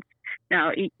sentence.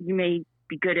 Now, you may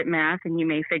be good at math and you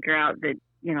may figure out that,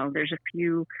 there's a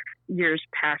few years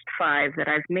past 5 that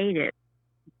I've made it.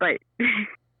 But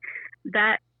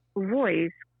that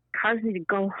voice caused me to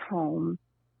go home,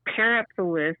 pair up the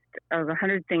list of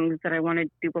 100 things that I wanted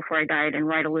to do before I died, and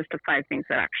write a list of 5 things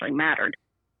that actually mattered.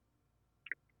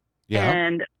 Yeah.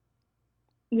 And,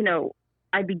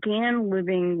 I began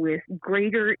living with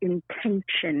greater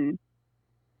intention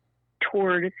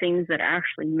toward things that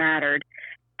actually mattered.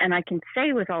 And I can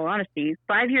say with all honesty,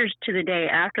 5 years to the day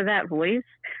after that voice,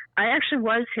 I actually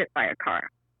was hit by a car.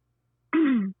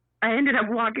 I ended up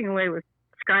walking away with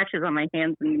scratches on my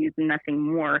hands and using nothing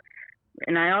more.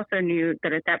 And I also knew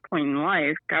that at that point in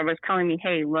life, God was telling me,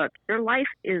 hey, look, your life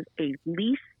is a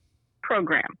lease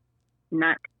program,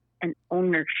 not an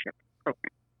ownership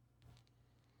program.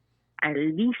 I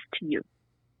lease to you.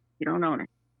 You don't own it.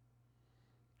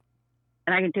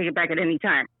 And I can take it back at any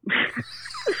time. I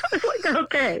was like,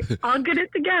 okay, I'll get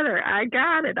it together. I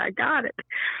got it. And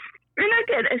I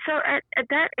did. So at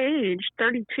that age,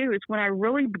 32, is when I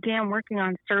really began working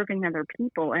on serving other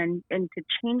people and to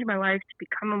change my life to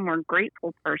become a more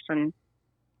grateful person,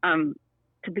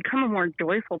 to become a more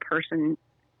joyful person.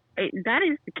 That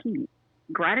is the key.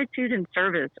 Gratitude and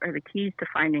service are the keys to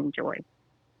finding joy.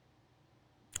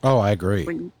 Oh, I agree.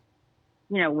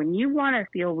 When you want to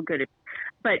feel good,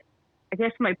 but I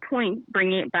guess my point,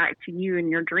 bringing it back to you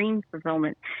and your dream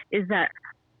fulfillment, is that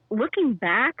looking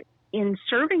back in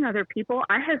serving other people,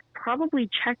 I have probably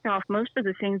checked off most of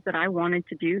the things that I wanted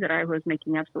to do that I was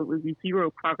making absolutely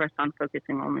zero progress on,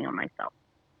 focusing only on myself.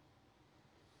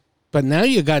 But now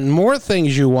you got more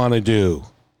things you want to do.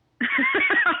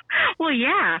 Well,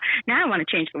 yeah. Now I want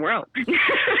to change the world.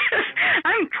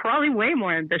 I'm probably way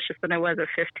more ambitious than I was at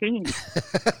 15.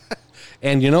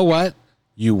 And you know what?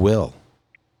 You will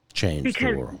change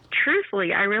because the world.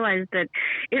 Truthfully, I realized that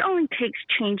it only takes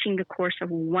changing the course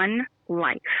of one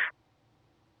life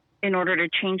in order to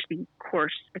change the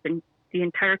course of the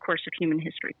entire course of human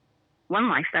history. One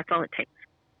life, that's all it takes.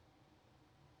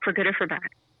 For good or for bad.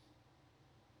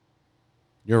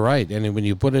 You're right. And when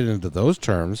you put it into those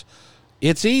terms,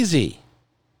 it's easy.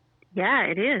 Yeah,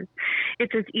 it is.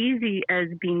 It's as easy as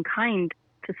being kind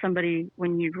to somebody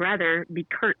when you'd rather be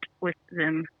curt with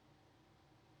them.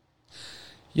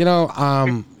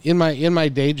 In my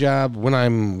day job, when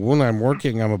I'm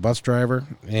working, I'm a bus driver,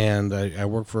 and I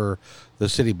work for the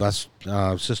city bus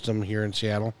system here in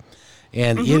Seattle.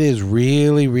 And it is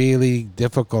really, really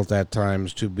difficult at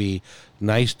times to be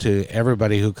nice to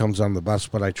everybody who comes on the bus.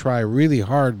 But I try really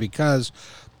hard because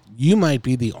you might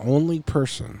be the only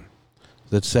person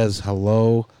that says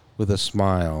hello with a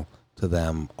smile to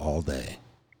them all day.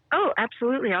 Oh,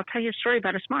 absolutely. I'll tell you a story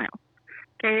about a smile,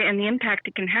 okay, and the impact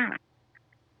it can have.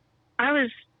 I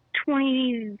was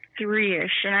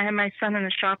 23-ish, and I had my son in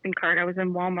the shopping cart. I was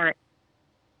in Walmart,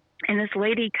 and this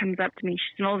lady comes up to me.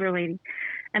 She's an older lady,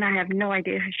 and I have no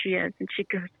idea who she is. And she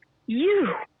goes, you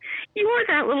are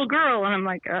that little girl. And I'm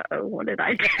like, uh-oh, what did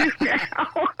I do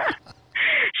now?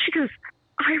 She goes,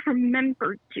 I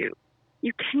remembered you.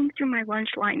 You came through my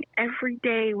lunch line every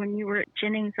day when you were at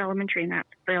Jennings Elementary, and that's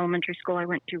the elementary school I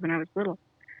went to when I was little.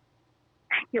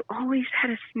 And you always had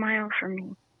a smile for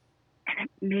me, and it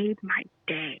made my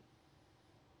day.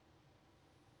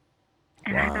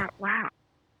 And I thought, wow.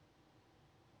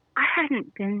 I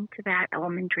hadn't been to that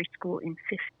elementary school in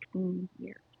 15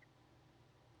 years.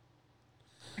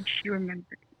 And she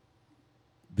remembered.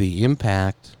 The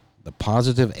impact, the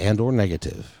positive and or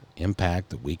negative impact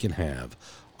that we can have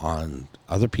on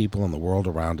other people in the world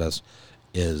around us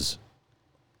is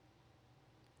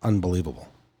unbelievable.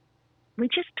 We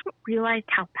just don't realize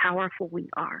how powerful we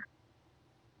are.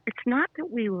 It's not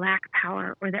that we lack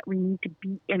power or that we need to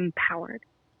be empowered.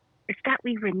 It's that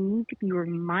we need to be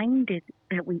reminded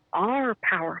that we are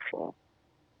powerful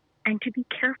and to be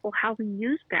careful how we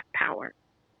use that power.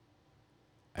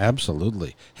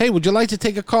 Absolutely. Hey, would you like to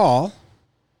take a call?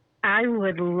 I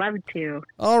would love to.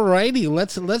 All righty,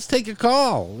 let's take a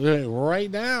call right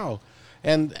now.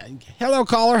 And hello,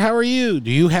 caller, how are you?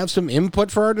 Do you have some input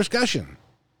for our discussion?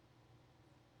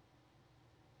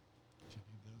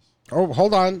 Oh,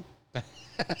 hold on.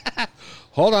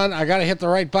 Hold on, I got to hit the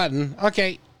right button.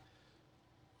 Okay.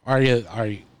 Where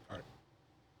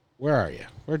are you?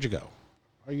 Where'd you go?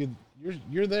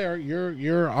 You're there.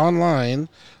 You're online.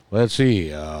 Let's see.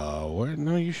 Where?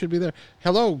 No, you should be there.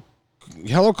 Hello,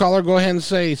 caller. Go ahead and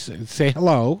say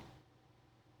hello.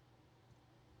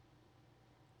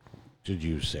 Did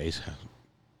you say so?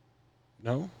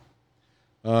 No?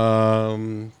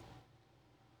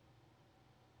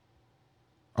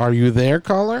 Are you there,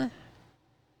 caller?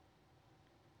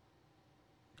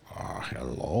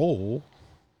 Hello.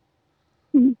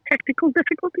 Technical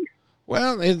difficulties.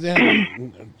 Well,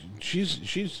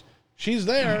 she's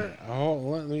there. Oh,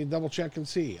 let me double check and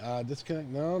see. Disconnect.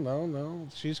 No.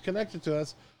 She's connected to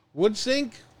us.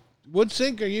 Woodsync,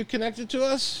 are you connected to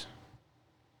us?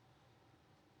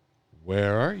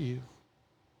 Where are you?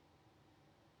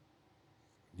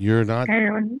 You're not.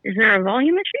 Is there a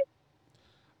volume issue?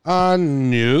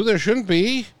 No, there shouldn't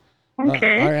be.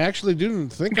 Okay. I actually do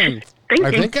think I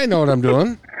think I know what I'm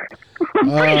doing.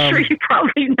 I'm pretty sure you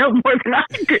probably know more than I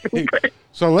do. But.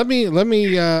 So let me let's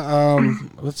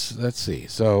see.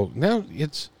 So now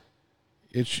it's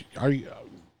are you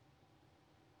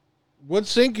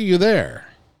Woodsync, are you there?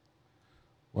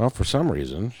 Well, for some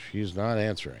reason she's not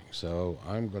answering, so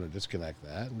I'm going to disconnect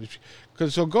that.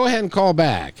 So go ahead and call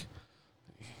back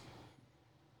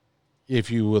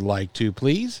if you would like to,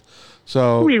 please.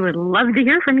 So we would love to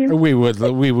hear from you. We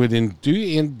would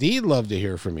indeed love to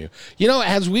hear from you. You know,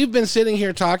 as we've been sitting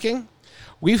here talking,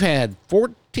 we've had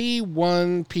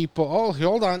 41 people. Oh,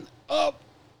 hold on. Oh,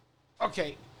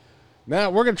 okay. Now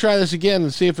we're gonna try this again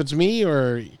and see if it's me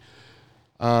or.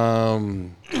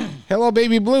 Hello,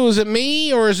 Baby Blue. Is it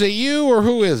me or is it you or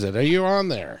who is it? Are you on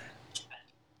there?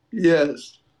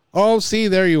 Yes. Oh, see,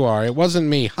 there you are. It wasn't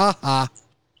me. Ha ha.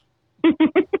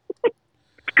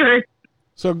 Good.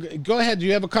 So go ahead. Do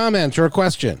you have a comment or a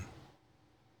question?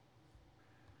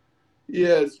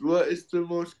 Yes. What is the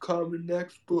most common neck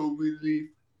relief?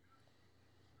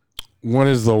 What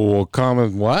is the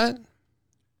common what?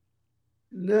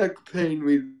 Neck pain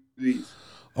relief.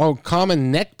 Oh,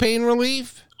 common neck pain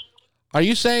relief? Are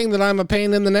you saying that I'm a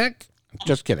pain in the neck?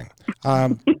 Just kidding.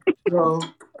 No,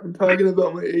 I'm talking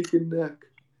about my aching neck.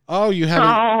 Oh, you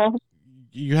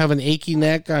have an achy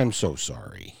neck? I'm so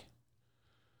sorry.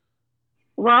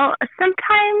 Well,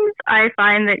 sometimes I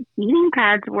find that heating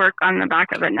pads work on the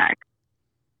back of the neck.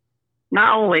 Not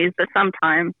always, but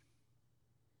sometimes.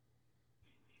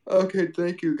 Okay,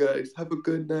 thank you guys. Have a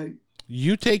good night.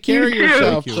 You take care of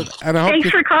yourself. And I hope Thanks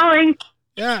for calling.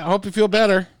 Yeah, I hope you feel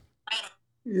better.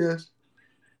 Yes.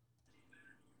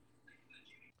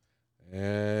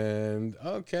 And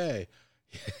okay.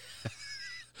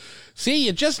 See,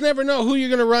 you just never know who you're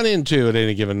going to run into at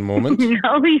any given moment.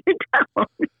 No, you don't.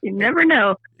 You never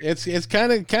know. It's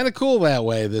kind of cool that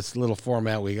way. This little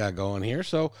format we got going here.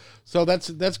 So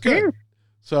that's good. Yeah.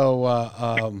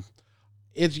 So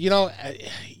it's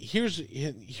here's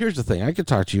the thing. I could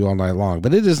talk to you all night long,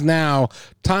 but it is now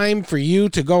time for you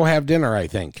to go have dinner. I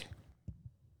think.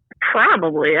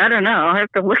 Probably. I don't know. I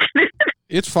have to look at it.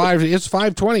 It's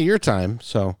 5:20 your time.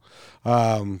 So,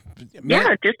 Matt,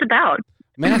 Yeah, just about.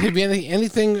 Matt, have you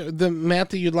anything that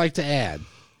you'd like to add?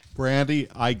 Brandy,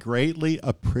 I greatly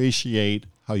appreciate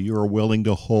how you are willing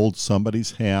to hold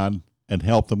somebody's hand and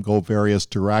help them go various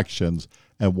directions,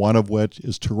 and one of which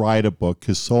is to write a book,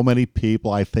 because so many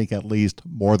people, I think at least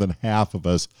more than half of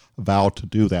us, vow to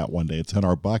do that one day. It's in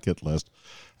our bucket list.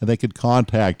 And they could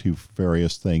contact you for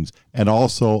various things. And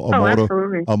also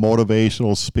Absolutely. a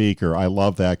motivational speaker. I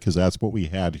love that because that's what we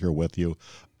had here with you.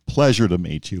 Pleasure to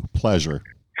meet you. Pleasure.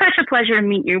 Such a pleasure to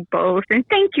meet you both. And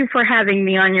thank you for having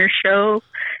me on your show.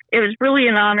 It was really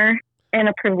an honor and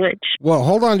a privilege. Well,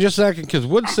 hold on just a second, because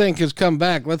WoodSync has come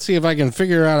back. Let's see if I can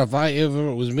figure out if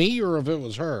it was me or if it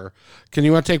was her. Can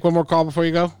you want to take one more call before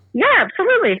you go? Yeah,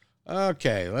 absolutely.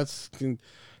 Okay,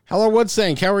 hello,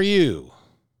 WoodSync. How are you?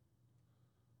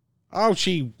 Oh,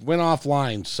 she went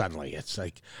offline suddenly. It's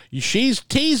like, she's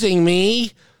teasing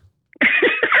me.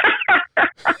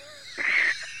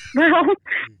 Well,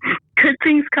 good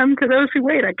things come to those who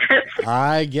wait, I guess.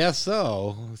 I guess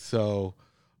so. So,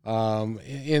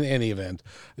 in any event,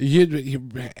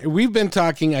 we've been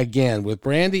talking again with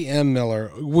Brandy M.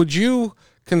 Miller. Would you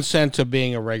consent to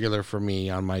being a regular for me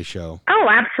on my show? Oh,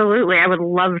 absolutely. I would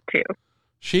love to.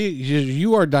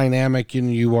 You are dynamic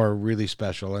and you are really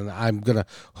special, and I'm gonna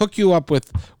hook you up with.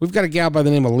 We've got a gal by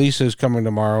the name of Lisa who's coming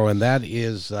tomorrow, and that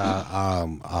is our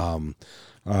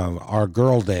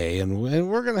girl day, and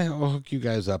we're gonna hook you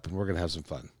guys up, and we're gonna have some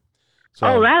fun.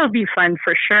 So, that would be fun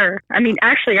for sure. I mean,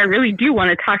 actually, I really do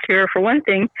want to talk to her. For one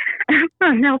thing,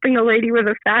 I'm helping a lady with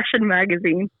a fashion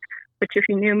magazine, which, if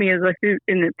you knew me, is a hoot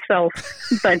in itself.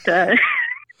 But a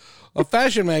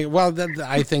fashion magazine. Well,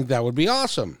 I think that would be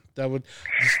awesome. It's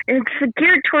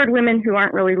geared toward women who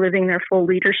aren't really living their full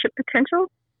leadership potential.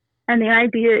 And the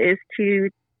idea is to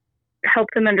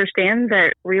help them understand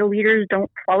that real leaders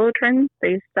don't follow trends,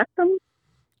 they set them.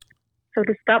 So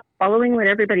to stop following what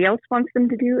everybody else wants them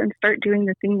to do and start doing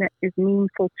the thing that is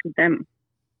meaningful to them.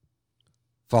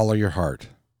 Follow your heart.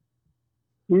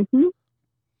 Mm-hmm.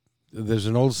 There's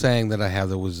an old saying that I have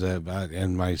that was,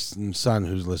 and my son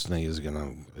who's listening is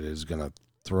gonna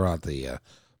throw out the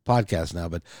podcast now,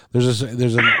 but there's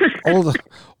an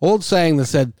old saying that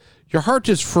said, "Your heart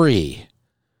is free.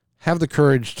 Have the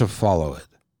courage to follow it."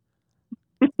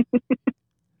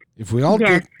 If we all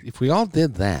did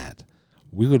that,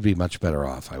 we would be much better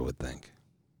off, I would think.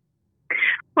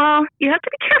 Well, you have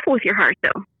to be careful with your heart,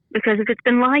 though, because if it's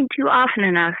been lied to often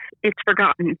enough, it's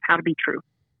forgotten how to be true.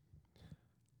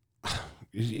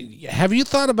 Have you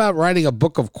thought about writing a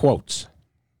book of quotes?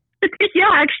 Yeah,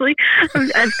 actually,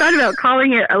 I've thought about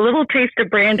calling it A Little Taste of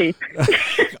Brandy.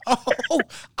 Oh,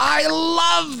 I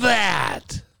love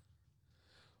that.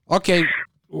 Okay,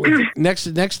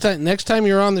 next time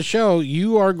you're on the show,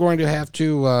 you are going to have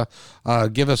to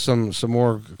give us some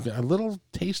more, a little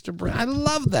taste of brandy. I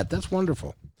love that. That's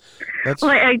wonderful.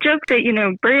 Well, I joke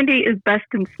that brandy is best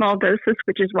in small doses,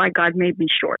 which is why God made me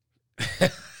short.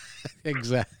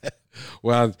 Exactly.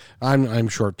 Well, I'm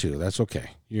short too. That's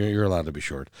okay. You're allowed to be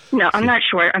short. No, I'm not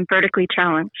short. I'm vertically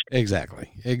challenged. Exactly.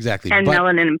 And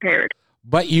melanin impaired.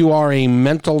 But you are a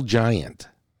mental giant.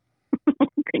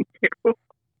 Thank you.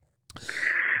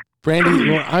 Brandy,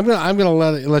 well, I'm gonna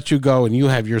let you go, and you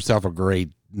have yourself a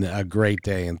great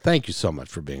day. And thank you so much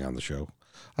for being on the show.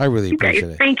 I really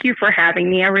appreciate it. Thank you for having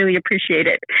me. I really appreciate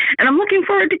it, and I'm looking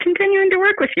forward to continuing to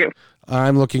work with you.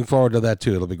 I'm looking forward to that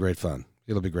too. It'll be great fun.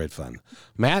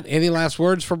 Matt, any last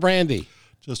words for Brandy?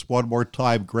 Just one more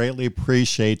time, greatly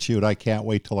appreciate you, and I can't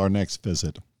wait till our next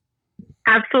visit.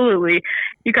 Absolutely.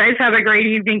 You guys have a great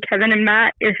evening, Kevin and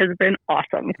Matt. It has been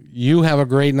awesome. You have a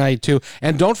great night, too.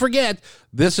 And don't forget,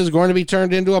 this is going to be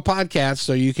turned into a podcast,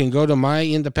 so you can go to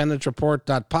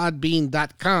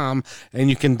myindependencereport.podbean.com, and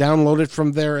you can download it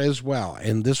from there as well.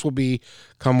 And this will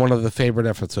become one of the favorite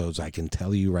episodes, I can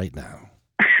tell you right now.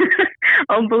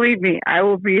 Oh, believe me, I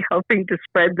will be helping to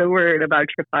spread the word about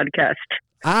your podcast.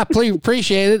 Please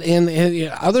appreciate it. And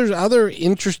other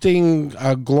interesting,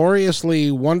 gloriously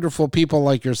wonderful people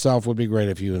like yourself would be great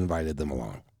if you invited them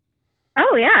along.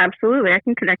 Oh, yeah, absolutely. I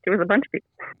can connect you with a bunch of people.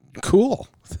 Cool.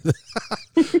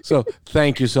 So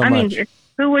thank you so much. I mean,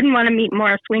 who wouldn't want to meet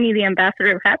Maura Sweeney, the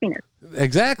ambassador of happiness?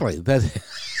 Exactly.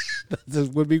 This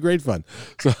would be great fun.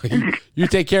 So you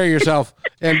take care of yourself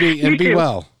and be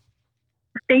well.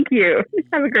 Thank you.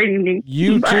 Have a great evening.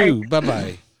 You Bye. too.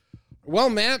 Bye-bye. Well,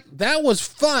 Matt, that was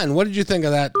fun. What did you think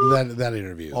of that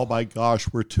interview? Oh my gosh,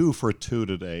 we're 2 for 2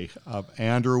 today.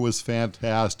 Andrew was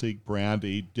fantastic.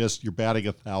 Brandy, just you're batting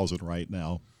 1,000 right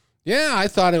now. Yeah, I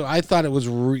thought it was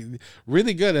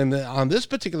really good. And on this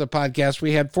particular podcast,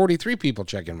 we had 43 people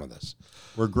check in with us.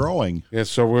 We're growing. Yeah,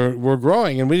 so we're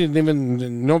growing,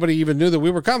 and nobody even knew that we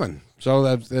were coming.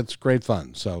 So that's great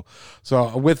fun. So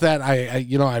with that, I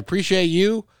appreciate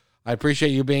you. I appreciate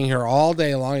you being here all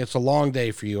day long. It's a long day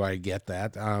for you. I get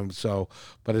that.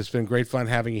 But it's been great fun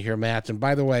having you here, Matt. And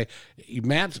by the way,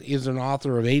 Matt is an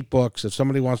author of 8 books. If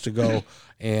somebody wants to go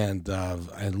and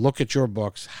look at your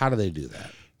books, how do they do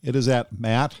that? It is at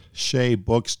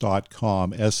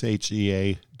mattshaybooks.com,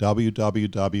 SHEA,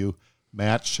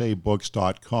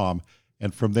 www.mattshaybooks.com.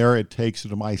 And from there, it takes you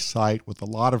to my site with a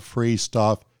lot of free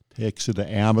stuff, takes you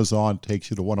to Amazon,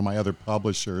 takes you to one of my other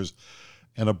publishers.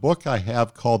 And a book I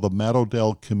have called the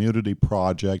Meadowdale Community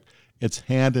Project. It's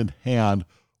hand in hand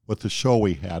with the show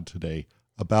we had today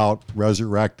about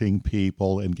resurrecting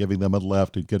people and giving them a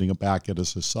lift and getting them back into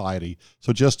society.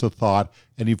 So just a thought,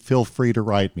 and you feel free to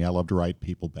write me. I love to write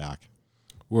people back.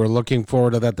 We're looking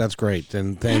forward to that. That's great.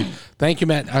 And thank you,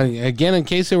 Matt. Again, in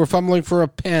case they were fumbling for a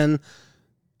pen,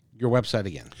 your website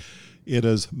again. It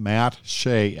is Matt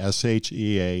Shea,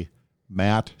 SHEA,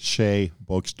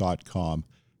 mattshaybooks.com.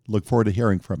 Look forward to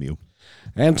hearing from you.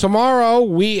 And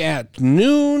tomorrow, at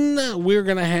noon, we're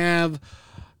going to have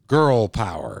Girl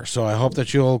Power. So I hope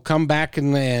that you'll come back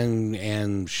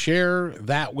and share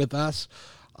that with us.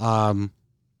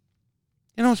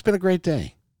 It's been a great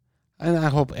day. And I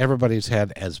hope everybody's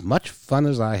had as much fun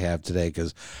as I have today,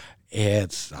 because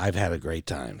I've had a great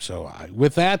time. So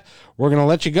with that, we're going to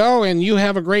let you go, and you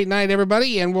have a great night,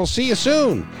 everybody, and we'll see you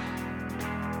soon.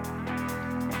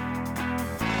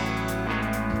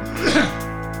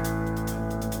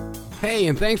 Hey,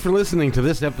 and thanks for listening to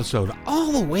this episode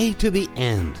all the way to the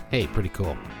end. Hey, pretty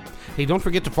cool. Hey, don't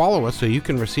forget to follow us so you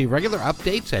can receive regular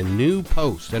updates and new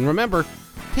posts. And remember,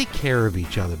 take care of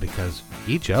each other, because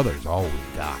each other's all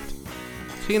we've got.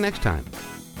 See you next time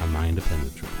on My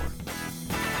Independence Report.